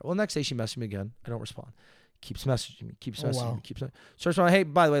 Take care." Well, next day she messaged me again. I don't respond. Keeps messaging me. Keeps messaging me. Keeps. Starts going, "Hey,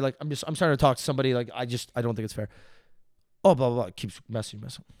 by the way, like, I'm starting to talk to somebody. Like, I don't think it's fair." Oh, blah blah blah. Keeps messaging me.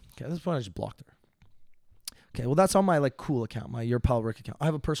 Okay, at this point, I just blocked her. Okay, well, that's on my like cool account, my Your Pal Rick account. I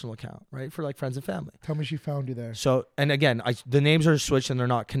have a personal account, right, for like friends and family. Tell me she found you there. So, and again, the names are switched and they're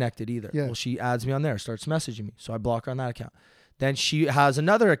not connected either. Yeah. Well, she adds me on there, starts messaging me. So I block her on that account. Then she has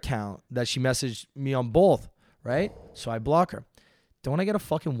another account that she messaged me on both, right? So I block her. Don't I get a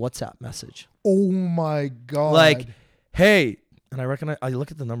fucking WhatsApp message? Oh my God. Like, hey, and I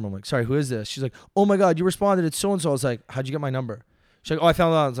look at the number. I'm like, sorry, who is this? She's like, oh my God, you responded. It's so-and-so. I was like, how'd you get my number? She's like, oh, I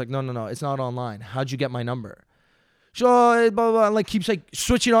found it out. I was like, no, it's not online. How'd you get my number? She's like, blah, blah, blah, and like keeps like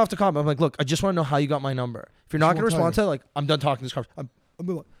switching off the comment. I'm like, look, I just want to know how you got my number. If you're not going to respond to it, like, I'm done talking to this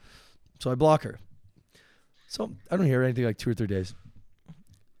conversation. So I block her. So I don't hear anything like 2 or 3 days.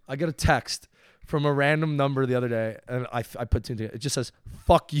 I get a text from a random number the other day, and I put two together. It just says,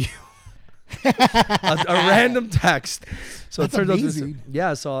 fuck you. a random text. So That's it turns amazing. out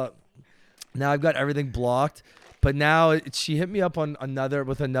yeah, so now I've got everything blocked. But now she hit me up on another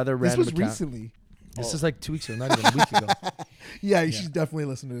random This was account. recently. This is like 2 weeks ago, not even a week ago. Yeah, you should definitely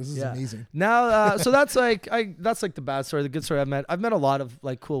listen to this. This is amazing. Now, so that's like that's like the bad story. The good story I've met a lot of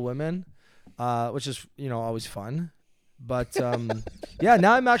like cool women, which is always fun. But yeah,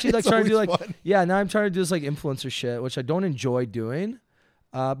 now I'm actually like It's trying to do always like fun. now I'm trying to do this like influencer shit, which I don't enjoy doing.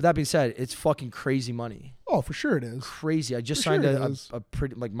 But that being said, it's fucking crazy money. Oh, for sure it is. Crazy. I just For signed sure it a is.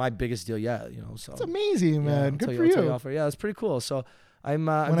 pretty like my biggest deal yet. So It's amazing, yeah, man. I'll Good tell for I'll tell you. off. Yeah, it's pretty cool. So I'm When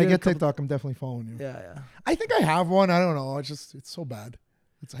I doing a get couple- TikTok, I'm definitely following you. Yeah. I think I have one. I don't know. It's so bad.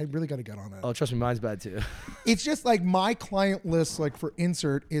 I really got to get on it. Oh, trust me, mine's bad too. It's just like my client list, like for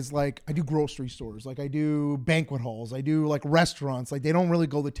insert, is like I do grocery stores, like I do banquet halls, I do like restaurants. Like they don't really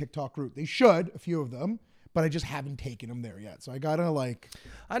go the TikTok route. They should, a few of them, but I just haven't taken them there yet. So I gotta like.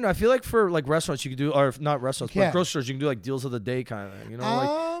 I don't know. I feel like for like restaurants, you could do, or if not restaurants, You but can. grocery stores, you can do like deals of the day kind of thing.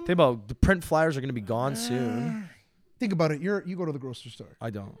 Like think about the print flyers are going to be gone soon. Think about it. You go to the grocery store. I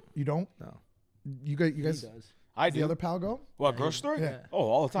don't. You don't? No. You guys. I The do. other pal go? What, grocery store? Yeah. Oh,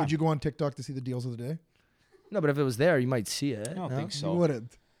 all the time. Would you go on TikTok to see the deals of the day? No, but if it was there, you might see it. I don't no? think so. You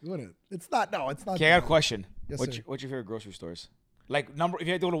wouldn't. It's not. No, it's not. Okay, I got a that. question. Yes, what's, sir. what's your favorite grocery stores? Like number, if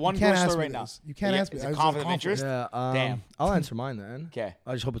you had to go to one can't grocery ask store me right now. this. You can't ask me. Is I it was conflict of just interest? Yeah. Damn. I'll answer mine then. Okay.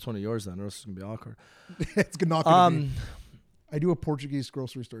 I just hope it's one of yours then, or else it's gonna be awkward. It's not gonna be. I do a Portuguese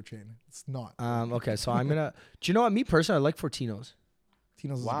grocery store chain. It's not. Okay, so I'm gonna. Do you know what? Me personally, I like Fortino's.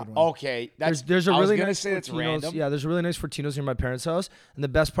 Tino's is a Wow. good one. Okay. That's, There's a I was really gonna nice say it's Fortino's. random. Yeah, there's a really nice Fortino's near my parents' house, and the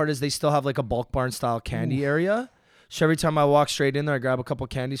best part is they still have like a bulk barn style candy area. So every time I walk straight in there, I grab a couple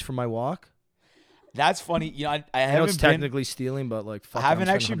candies for my walk. That's funny. You know, I I know it's haven't been. technically stealing, but like, fuck I it, haven't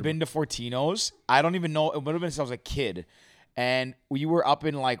I'm actually spending been to Fortino's. I don't even know. It would have been since I was a kid, and we were up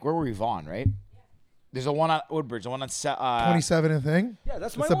in like where were we, Vaughan, right? There's a one on Woodbridge, the one on 27 and thing. Yeah,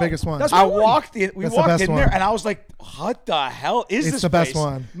 that's my It's the one. biggest one. That's I my one. walked in. We That's the walked best in there, one. and I was like, "What the hell is It's this?" the best place?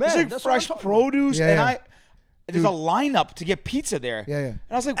 one. Man, It's like that's what I'm fresh talking about. produce, Yeah, and yeah. there's a lineup to get pizza there. Yeah, yeah. And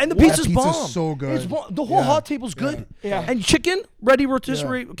I was like, And the what? pizza's That pizza's bomb. so good. It's the whole Yeah. hot table's good. Yeah. And chicken, ready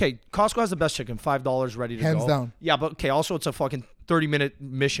rotisserie. Okay, Costco has the best chicken. $5 ready to Hands go. down. Yeah, but okay. Also, it's a fucking 30-minute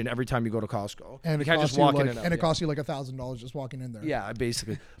mission every time you go to Costco. And you it can't costs just you walk like, in and out. and it yeah. costs you like $1,000 just walking in there. Yeah,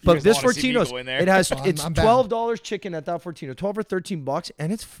 basically. But guys this wanna see me Fortino's, go in there? it has I'm- it's I'm down. $12 chicken at that Fortino, 12 or $13,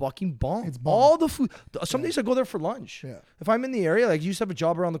 and it's fucking bomb. It's bomb. All the food. Some days I go there for lunch. Yeah. If I'm in the area, like you used to have a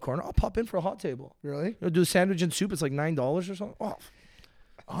job around the corner, I'll pop in for a hot table. Really? Do a sandwich and soup. It's like $9 or something. Oh,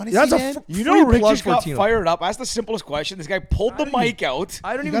 Honestly, that's a man, You free know, Rick plug just got Fortino. fired up. Asked the simplest question. This guy pulled the mic out.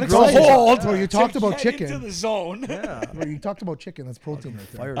 I don't you even got grow excited. hold. Bro, you talked to about get chicken. into the zone. Yeah. Bro, you talked about chicken. That's protein right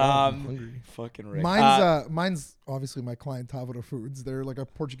there. Fired up. I'm hungry. Fucking Rick. Mine's obviously my client Tavora Foods. They're like a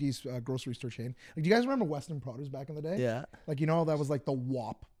Portuguese grocery store chain. Like, do you guys remember Western Produce back in the day? Yeah. Like, that was like the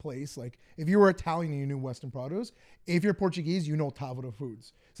WAP place. Like, if you were Italian and you knew Western Produce, if you're Portuguese, you know Tavora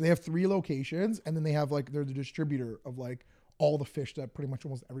Foods. So they have 3 locations, and then they have like they're the distributor of like all the fish that pretty much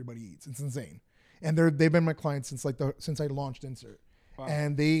almost everybody eats. It's insane. And they've been my clients since I launched Insert,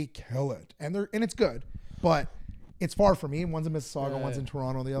 and they kill it. And it's good, but it's far from me. One's in Mississauga, one's in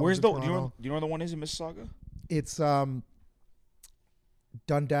Toronto. The other Where's one's in the? Do Toronto. you know where the one is in Mississauga? It's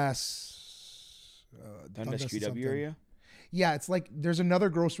Dundas. Dundas QW something. area. Yeah, it's like there's another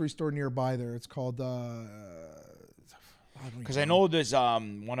grocery store nearby there. It's called Because I know there's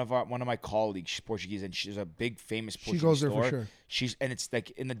one of my colleagues, she's Portuguese, and she's a big famous Portuguese goes there for store. sure. And it's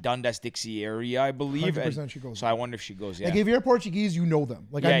like in the Dundas Dixie area, I believe. 100% she goes So I wonder if she goes. Yeah. Like if you're Portuguese, you know them.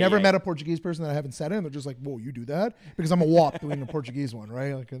 Like Yeah, I've never yeah. met a Portuguese person that I haven't said it, and they're just like, "Whoa, you do that?" Because I'm a WAP doing the Portuguese one,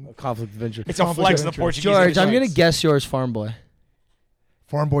 right? Like Conflict of interest. it's a conflict flex of in the interest. Portuguese. George, I'm interest. gonna guess yours, Farm Boy,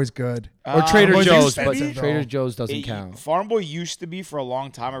 Farm Boy's good. or Trader Boys Joe's, used to but be, Trader though. Joe's doesn't count. Farm Boy used to be for a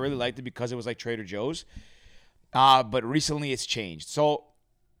long time. I really liked it because it was like Trader Joe's. But recently it's changed. So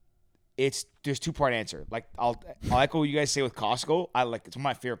there's 2-part answer. Like I'll echo what you guys say with Costco. It's one of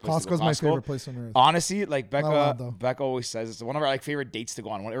my favorite places. Costco's my favorite place on earth. Honestly, like Not allowed, though. Becca always says it's one of our like favorite dates to go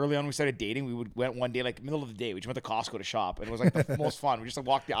on. When early on we started dating, we went one day like middle of the day. We just went to Costco to shop, and it was like the most fun. We just like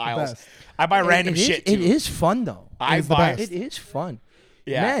walked the aisles. best. I buy random shit too. It is fun though. I It's the buy best. It is fun.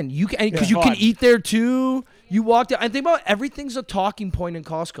 Yeah. Man, you can because Yeah. you can Fun. eat there too. You walk down. I think about everything's a talking point in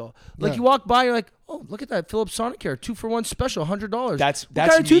Costco. Like Yeah. you walk by, you're like, oh, look at that Philips Sonicare 2-for-1 special, $100. That's what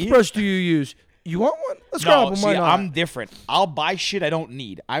kind of me. toothbrush do you use? You want one? Let's grab No, one. see, Why not? I'm different. I'll buy shit I don't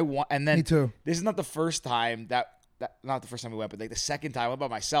need. I want, and then Me too. This is not the first time that not the first time we went, but like the second time I went by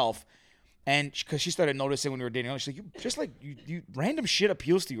myself, and because she started noticing when we were dating, she's like, you random shit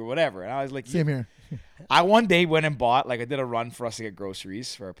appeals to you or whatever, and I was like, Same here. I one day went and bought I did a run for us to get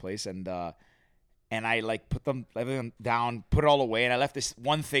groceries for our place, and I like put everything down, put it all away, and I left this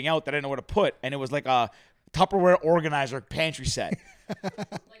one thing out that I didn't know where to put, and it was like a Tupperware organizer pantry set.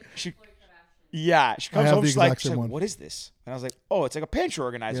 She comes have home. the She's like, exact same one. "What is this?" And I was like, "Oh, it's like a pantry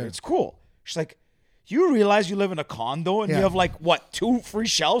organizer. Yeah. It's cool." She's like, "You realize you live in a condo and you Yeah. have like what 2 free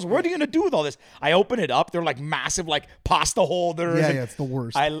shelves? What are you gonna do with all this?" I open it up. They're like massive, like pasta holders. Yeah, and yeah, it's the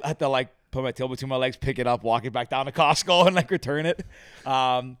worst. I had to like put my tail between my legs, pick it up, walk it back down to Costco, and like return it.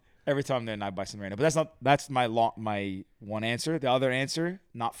 Every time then I buy some random. But that's my one answer. The other answer,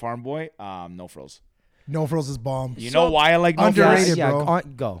 not Farm Boy, no frills. No Frills is bomb. You know why I like no underrated. frills? bro.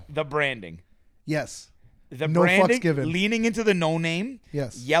 Go. The branding. Yes. The No fucks branding, given. leaning into the no name.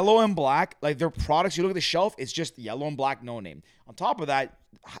 Yes. Yellow and black. Like their products, you look at the shelf, it's just yellow and black, no name. On top of that,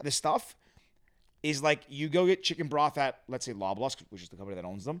 the stuff is like you go get chicken broth at, let's say, Loblaws, which is the company that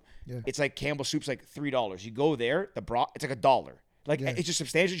owns them. Yeah. It's like Campbell Soup's like $3. You go there, the broth, it's like $1. Like Yeah. it's just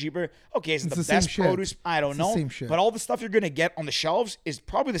substantially cheaper. Okay, is it It's the the same best shit. produce? I don't It's the know. same shit. But all the stuff you're gonna get on the shelves is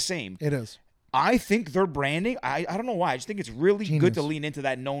probably the same. It is. I think their branding, I don't know why. I just think it's really good Genius. to lean into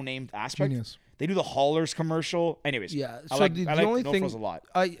that no-name aspect. Genius. They do the Haulers commercial. Anyways, Yeah. I So like, the I like only no thing frills a lot.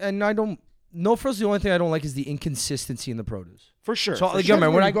 No Frills. The only thing I don't like is the inconsistency in the produce. For sure. So for like, sure.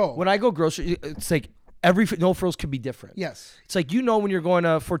 man, Where you go. when I go grocery, it's like every No Frills could be different. Yes. It's like when you're going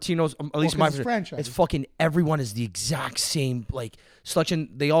to Fortino's, at least 'cause my it's favorite, franchise. it's fucking everyone is the exact same like selection.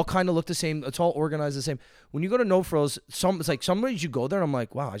 They all kind of look the same. It's all organized the same. When you go to No Frills, it's like sometimes you go there and I'm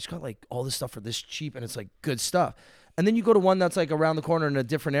like, wow, I just got like all this stuff for this cheap and it's like good stuff. And then you go to one that's like around the corner in a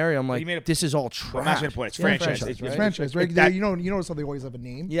different area. I'm you made like, a- this is all Well, trash. Matt's made a point. It's Yeah, franchise. franchise, It's franchise, right? that- you notice how they always have a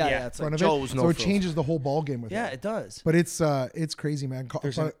name Yeah, Yeah. it's in front like of Joe's it. No So it Frills. changes the whole ball game with Yeah, it. it does. But it's crazy, man.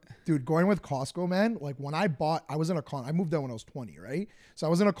 There's But, dude, going with Costco, man, like when I was in a condo. I moved out when I was 20, right? So I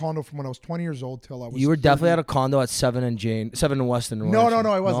was in a condo from when I was 20 years old till I was You were definitely 30. at a condo at 7 and Weston. No,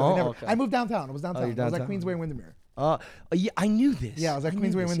 I wasn't. I, never, okay. I moved downtown. I was downtown. you're I was at downtown. Queensway and Windermere. Yeah, I knew this. Yeah, I was at knew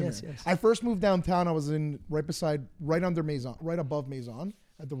Queensway and this, Windermere. yes. I first moved downtown. I was in right under Maison, right above Maison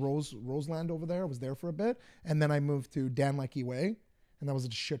at the Roseland over there. I was there for a bit. And then I moved to Dan Leckie Way, and that was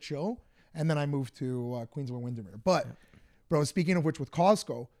a shit show. And then I moved to Queensway and Windermere. But, bro, speaking of which, with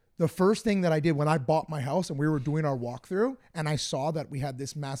Costco, the first thing that I did when I bought my house and we were doing our walkthrough, and I saw that we had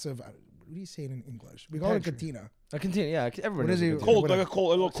this massive, what do you say it in English? We call it a cantina. I continue. Yeah, everyone. What knows is a it? good Cold, Whatever. like a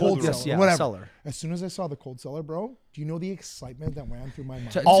little Cold cold cellar, room. yeah, whatever. cellar. As soon as I saw the cold cellar, bro, do you know the excitement that ran through my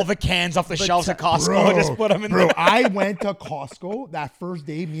mind? All the cans off the shelves at Costco. Bro, Just put them in bro, there. I went to Costco that first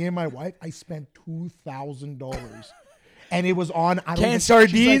day. Me and my wife, I spent $2,000, and it was on. I don't even- Canned she's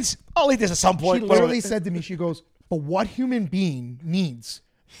sardines. I'll eat this at some Like, point. she literally said to me, she goes, "But what human being needs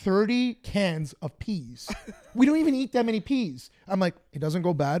 30 cans of peas? We don't even eat that many peas." I'm like, it doesn't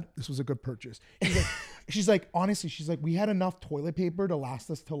go bad. This was a good purchase. She's like, honestly, we had enough toilet paper to last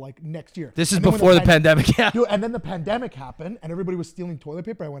us till like next year. This is And then when before the pandemic. Yeah. Dude, and then the pandemic happened and everybody was stealing toilet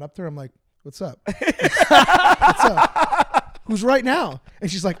paper. I went up to her. I'm like, what's up? What's up? Who's right now?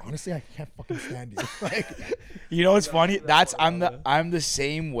 And she's like, honestly, I can't fucking stand you. Like, You know what's funny? I'm the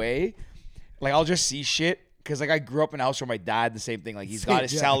same way. Like I'll just see shit because like I grew up in a house where my dad the same thing. Like he's got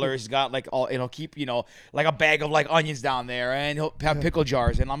his Yeah. cellar, he's got like all, and he'll keep like a bag of like onions down there, and he'll have pickle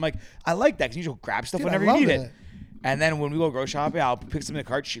jars. And I'm like, I like that because you just grab stuff Dude, I whenever you love need it. it. And then when we go grocery shopping, I'll pick something in the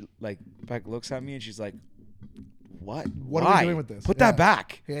cart. She like Beck looks at me and she's like, "What? What are we Why? doing with this?" Put Yeah. that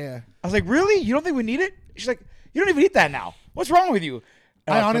back." yeah. I was like, "Really? You don't think we need it?" She's like, "You don't even eat that now." What's wrong with you?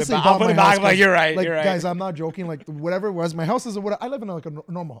 I I'll put it honestly back- bought I'll put my it back. house I'm like, 'cause, you're right. Like, you're right. guys, I'm not joking. Like whatever it was, my house is I live in like a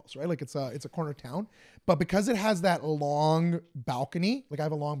normal house, right? Like it's a corner town, but because it has that long balcony, like I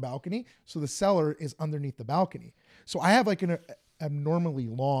have a long balcony, so the cellar is underneath the balcony. So I have like an abnormally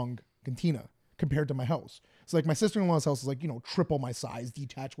long cantina compared to my house. So like my sister-in-law's house is like, triple my size,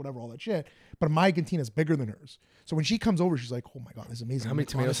 detached, whatever, all that shit. But my cantina is bigger than hers. So when she comes over, she's like, oh my God, this is amazing. How many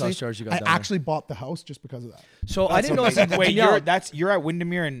tomato sauce jars you got I down there? actually bought the house just because of that. So I didn't know. Wait, Danielle, you're at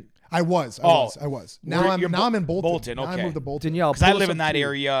Windermere and I was. Now Where- I'm you're in Bolton. Bolton, Now I okay. moved to Bolton. Danielle, because I pull live us in up that to-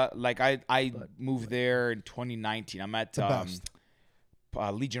 area. Like I moved there in 2019. I'm at best.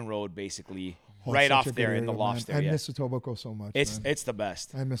 Legion Road, basically, Oh, right such off a good there in area, the man. lofts there. I Yeah. miss Etobicoke so much. It's man. it's the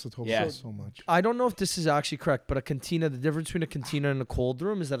best. I miss Etobicoke Yeah. so much. I don't know if this is actually correct, but a cantina, the difference between a cantina and a cold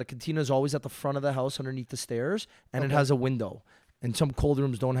room is that a cantina is always at the front of the house underneath the stairs, and it has a window. And some cold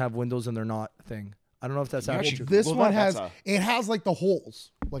rooms don't have windows and they're not a thing. I don't know if that's You actually actually- true. This Well, one that's has it has like the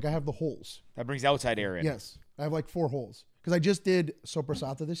holes. Like I have the holes. That brings the outside air in. Yes, I have like 4 holes because I just did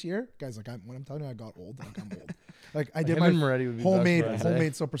soprasata this year, guys. Like when I'm telling you, I got old. Like I'm old. Like I did Him my and Moretti would be best homemade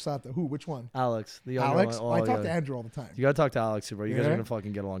friends, soprasata. Who? Which one? Alex, the younger Alex. one. Well, I Oh, talk yeah. to Andrew all the time. You gotta talk to Alex, bro. You guys Yeah? are gonna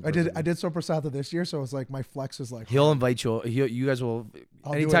fucking get along. I did perfectly. soprasata this year, so it's like my flex is like. He'll invite you. You guys will.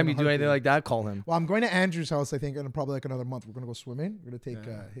 I'll do it Anytime in you a do anything heartbeat. like that, call him. Well, I'm going to Andrew's house, I think, in probably like another month. We're gonna go swimming. We're gonna take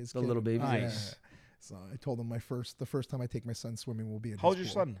his The kid. little baby. Nice. So I told him the first time I take my son swimming will be at How's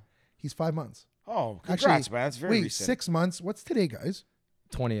his your pool. son? He's 5 months. Oh, congrats, man. That's very wait, recent. 6 months. What's today, guys?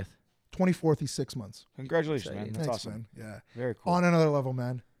 20th. 24th. He's 6 months. Congratulations, man. That's Thanks, awesome. man. Yeah. Very cool. On another level,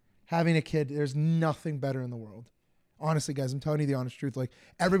 man. Having a kid, there's nothing better in the world. Honestly, guys, I'm telling you the honest truth. Like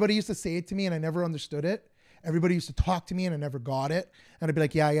everybody used to say it to me, and I never understood it. Everybody used to talk to me, and I never got it. And I'd be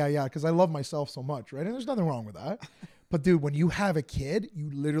like, yeah, because I love myself so much, right? And there's nothing wrong with that. But dude, when you have a kid, you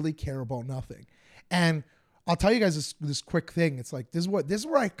literally care about nothing. And I'll tell you guys this quick thing. It's like this is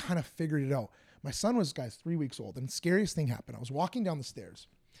where I kind of figured it out. My son was, guys, 3 weeks old, and the scariest thing happened. I was walking down the stairs,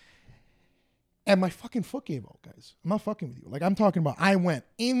 and my fucking foot gave out, guys. I'm not fucking with you. Like I'm talking about, I went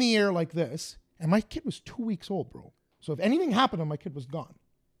in the air like this, and my kid was 2 weeks old, bro. So if anything happened, my kid was gone.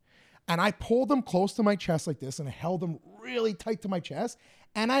 And I pulled him close to my chest like this, and I held him really tight to my chest,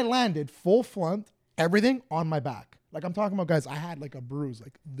 and I landed full front, everything on my back. Like I'm talking about, guys, I had like a bruise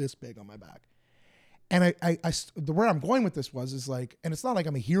like this big on my back. And where I'm going with this is like, and it's not like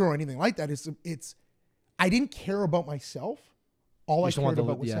I'm a hero or anything like that. It's I didn't care about myself. All I cared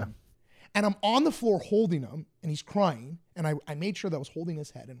about was him. And I'm on the floor holding him, and he's crying. And I made sure that I was holding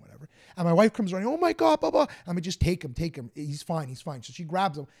his head and whatever. And my wife comes running, oh my God, blah, blah. I'm like, just take him. He's fine. So she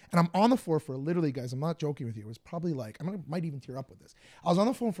grabs him. And I'm on the floor for literally, guys, I'm not joking with you. It was probably like, might even tear up with this. I was on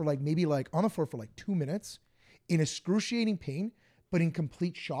the phone for like, maybe like on the floor for like 2 minutes in excruciating pain, but in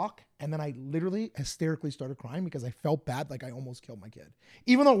complete shock. And then I literally hysterically started crying because I felt bad, like I almost killed my kid.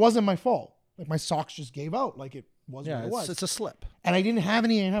 Even though it wasn't my fault. Like my socks just gave out. Like it wasn't what it was. It's a slip. And I didn't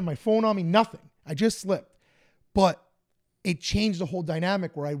have my phone on me, nothing. I just slipped. But it changed the whole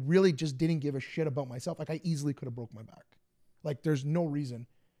dynamic where I really just didn't give a shit about myself. Like I easily could have broke my back. Like there's no reason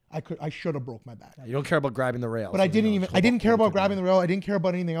I should have broke my back. You don't care about grabbing the rails. But I didn't care about grabbing the rail. I didn't care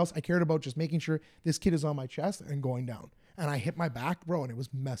about anything else. I cared about just making sure this kid is on my chest and going down. And I hit my back, bro, and it was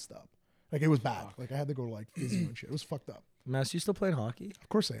messed up. Like it was bad. Like I had to go to like physio and shit. It was fucked up. Mass, you still playing hockey? Of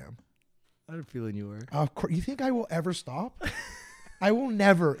course I am. I had a feeling you were. Of course. You think I will ever stop? I will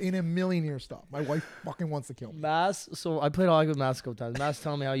never in a million years stop. My wife fucking wants to kill me. Mass, so I played hockey with Mass a couple times. Mass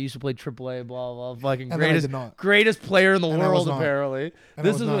telling me how he used to play AAA, blah, blah, fucking And then I did not. greatest player in the And I was world, not. apparently. And I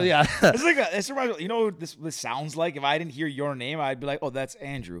This was is not. what, yeah. It's like this reminds me, you know what this sounds like? If I didn't hear your name, I'd be like, oh, that's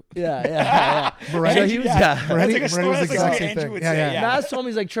Andrew. yeah. Moretti? So he was, Yeah. Moretti, That's like a Moretti was the story- that's like exact same Andrew thing. would Yeah, say, yeah. yeah. Mass told me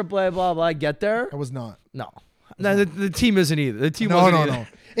he's like AAA, blah, blah. I get there. I was not. No, the team isn't either. The team No, wasn't no, either. no.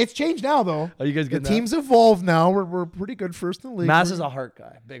 It's changed now, though. Are you guys The getting that? team's evolved now. We're pretty good first in the league. Mass is a heart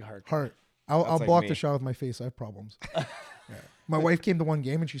guy, big heart. Heart. I'll like block me. the shot with my face. I have problems. Yeah. My wife came to one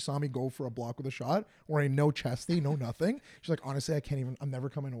game and she saw me go for a block with a shot, wearing no chesty, no nothing. She's like, honestly, I can't even. I'm never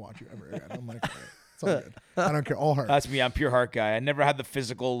coming to watch you ever again. I'm like, all right, it's all good. I don't care. All heart. That's me. I'm pure heart guy. I never had the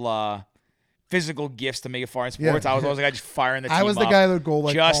physical gifts to make it far in sports. Yeah. I was always the guy just firing the team up. I was the guy that would go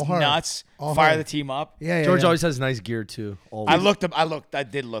like just all heart. nuts, All fire heart. the team up. Yeah. George yeah. always has nice gear too. Always. I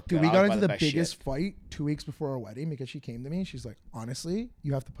did look Dude, good. we I got was by into the best biggest shit. fight 2 weeks before our wedding because she came to me and she's like, honestly,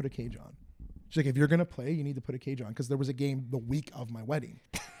 you have to put a cage on. She's like, if you're gonna play, you need to put a cage on because there was a game the week of my wedding,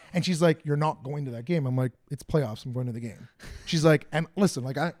 and she's like, you're not going to that game. I'm like, it's playoffs. I'm going to the game. She's like, and listen,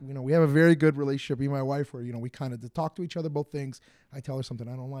 like we have a very good relationship. Me and my wife, where we kind of talk to each other about things. I tell her something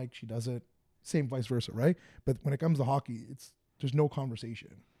I don't like, she does it. Same vice versa, right? But when it comes to hockey, there's no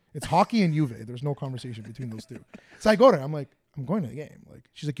conversation. It's hockey and Juve. There's no conversation between those two. So I go to her. I'm like, I'm going to the game. Like,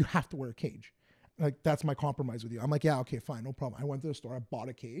 she's like, you have to wear a cage. Like, that's my compromise with you. I'm like, yeah, okay, fine, no problem. I went to the store. I bought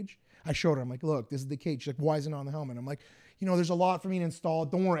a cage. I showed her. I'm like, look, this is the cage. She's like, why isn't it on the helmet? I'm like, there's a lot for me to install.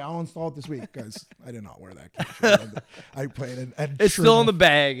 Don't worry, I'll install it this week. Guys, I did not wear that cage. I played it. And It's sure still in enough, the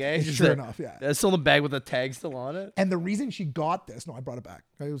bag, eh? Sure enough, yeah. It's still in the bag with the tag still on it. And the reason she got this, no, I brought it back.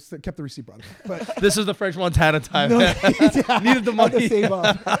 Kept the receipt, brought it back. But This is the French Montana time. yeah, Needed the I had to money. save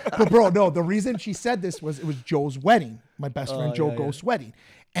up. But bro, no, the reason she said this was it was Joe's wedding, my best friend Joe Ghost's wedding.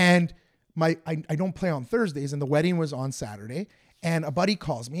 And I don't play on Thursdays, and the wedding was on Saturday. And a buddy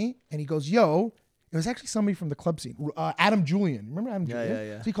calls me and he goes, yo, it was actually somebody from the club scene, Adam Julian. Remember Adam Julian?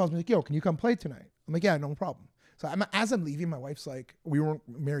 Yeah. So he calls me like, yo, can you come play tonight? I'm like, yeah, no problem. So as I'm leaving, my wife's like, we weren't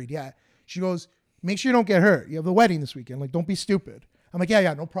married yet. She goes, make sure you don't get hurt. You have the wedding this weekend. Like, don't be stupid. I'm like,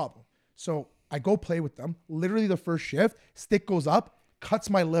 yeah, no problem. So I go play with them. Literally the first shift, stick goes up, cuts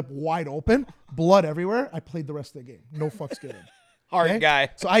my lip wide open, blood everywhere. I played the rest of the game. No fucks given. Heart guy.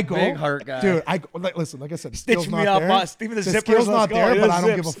 So I go, Big heart guy. dude. Listen, like I said, the skill's me not up, there. Steve with the The zippers, skill's let's not go. there, Yeah, but I don't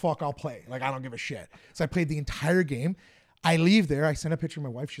give a zips. fuck. I'll play. Like, I don't give a shit. So I played the entire game. I leave there. I send a picture to my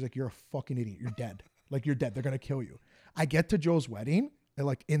wife. She's like, "You're a fucking idiot. You're dead. Like, you're dead. They're gonna kill you." I get to Joe's wedding at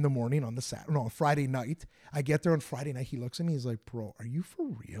like in the morning on on Friday night. I get there on Friday night. He looks at me. He's like, "Bro, are you for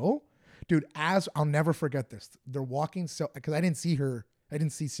real, dude?" I'll never forget this. They're walking because I didn't see her. I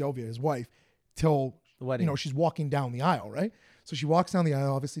didn't see Sylvia, his wife, till The wedding. she's walking down the aisle, right? So she walks down the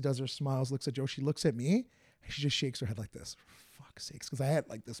aisle, obviously does her smiles, looks at Joe. She looks at me, and she just shakes her head like this. For fuck's sakes, because I had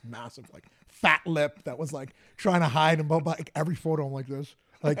like this massive like fat lip that was like trying to hide, and like every photo I'm like this,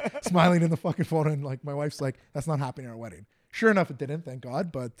 like smiling in the fucking photo, and like my wife's like, that's not happening at our wedding. Sure enough, it didn't, thank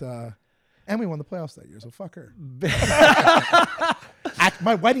God. But and we won the playoffs that year, so fuck her. At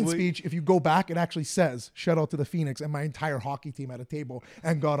my wedding speech, if you go back, it actually says, shout out to the Phoenix, and my entire hockey team at a table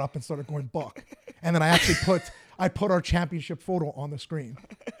and got up and started going buck. And then I actually put our championship photo on the screen.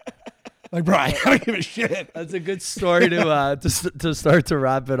 Like, bro, I don't give a shit. That's a good story to start to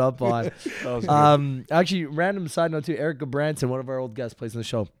wrap it up on. Actually, random side note too. Eric Branson, one of our old guests, plays in the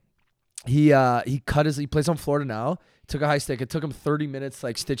show. He plays on Florida now. Took a high stick. It took him 30 minutes to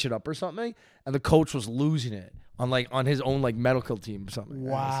like stitch it up or something, and the coach was losing it on his own like medical team or something.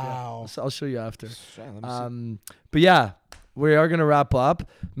 Wow. So I'll show you after. Let me see. But yeah, we are gonna wrap up.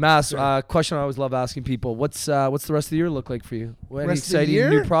 Mass, question I always love asking people: What's the rest of the year look like for you? Any Rest of the exciting year?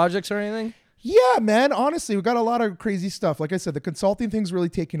 new projects or anything? Yeah, man. Honestly, we got a lot of crazy stuff. Like I said, the consulting thing's really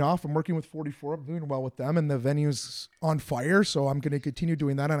taking off. I'm working with 44. I'm doing well with them, and the venue's on fire. So I'm going to continue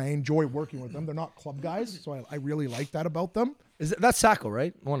doing that, and I enjoy working with them. They're not club guys, so I really like that about them. That's Sacco,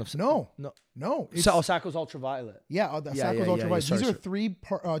 right? One of No. It's, Sacco's Ultraviolet. yeah, the Yeah, Sacco's yeah, Ultraviolet. yeah. These Sorry,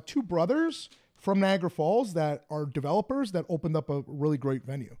 are two brothers from Niagara Falls that are developers that opened up a really great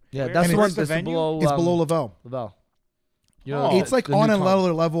venue. Yeah, Where- that's and the one it's the that's venue? below. It's below Lavelle. Lavelle. Oh. It's like the on new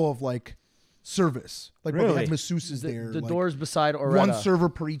another level of like service. Like where they Really? have masseuses there. The like, doors beside Oretta. one server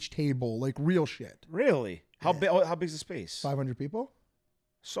per each table. Like real shit. Really? How big? How big's the space? 500 people?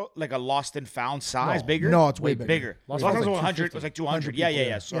 So like a lost and found size, No. bigger? No, it's way Bigger. bigger. Lost Yeah. and It's found like 100. 250. It was like 200. Yeah, people, yeah,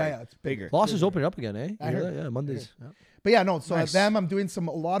 yeah. Sorry. Yeah, it's bigger. Lost is opening up again, eh? I heard. Yeah, Mondays. Yeah. But yeah, no. So Nice. them, I'm doing a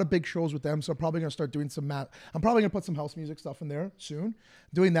lot of big shows with them. So I'm probably gonna start doing some. I'm probably gonna put some house music stuff in there soon.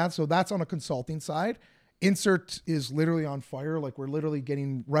 Doing that. So that's on a consulting side. Insert is literally on fire. Like we're literally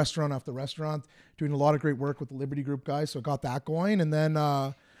getting restaurant after restaurant, doing a lot of great work with the Liberty Group guys. So got that going, and then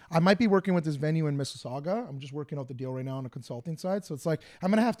I might be working with this venue in Mississauga. I'm just working out the deal right now on the consulting side. So it's like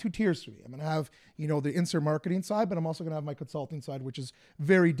I'm gonna have two tiers for me. I'm gonna have the insert marketing side, but I'm also gonna have my consulting side, which is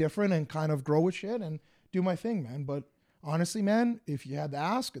very different and kind of grow with shit and do my thing, man. But honestly, man, if you had to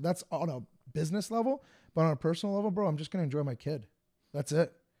ask, that's on a business level, but on a personal level, bro, I'm just gonna enjoy my kid. That's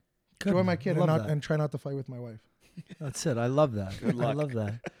it. Good, Enjoy my man. kid Love and that. and try not to fight with my wife. That's it. I love that. I love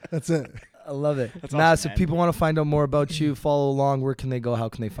that. That's it. I love it. That's Mass, awesome, if man. people want to find out more about you, follow along, where can they go? How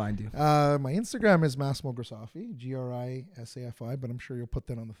can they find you? My Instagram is Massimo Grisafi, Grisafi, but I'm sure you'll put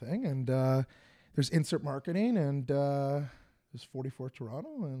that on the thing. And there's Insert Marketing, and there's 44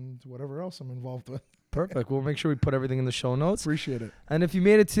 Toronto, and whatever else I'm involved with. Perfect. We'll make sure we put everything in the show notes. Appreciate it. And if you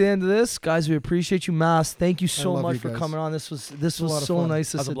made it to the end of this, guys, we appreciate you, Mass. Thank you so love much you for guys. coming on. This was a lot of so fun.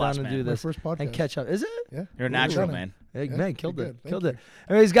 nice to That was a sit blast, down and man. do My this first podcast. and catch up. Is it? Yeah. You're a We've natural, done it. man. Hey, Yeah, man, killed you're it. good. Killed Thank it.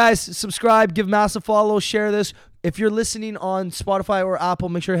 Anyways, guys, subscribe, give Mass a follow, share this. If you're listening on Spotify or Apple,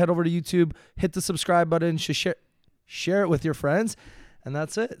 make sure to head over to YouTube, hit the subscribe button, share it with your friends. And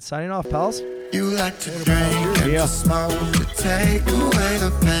that's it. Signing off, pals. You like to drink and to smoke to take away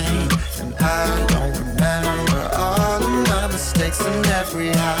the pain. And I don't remember all of my mistakes and every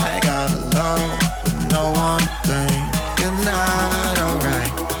high. Got alone with no one thing. You're not alright.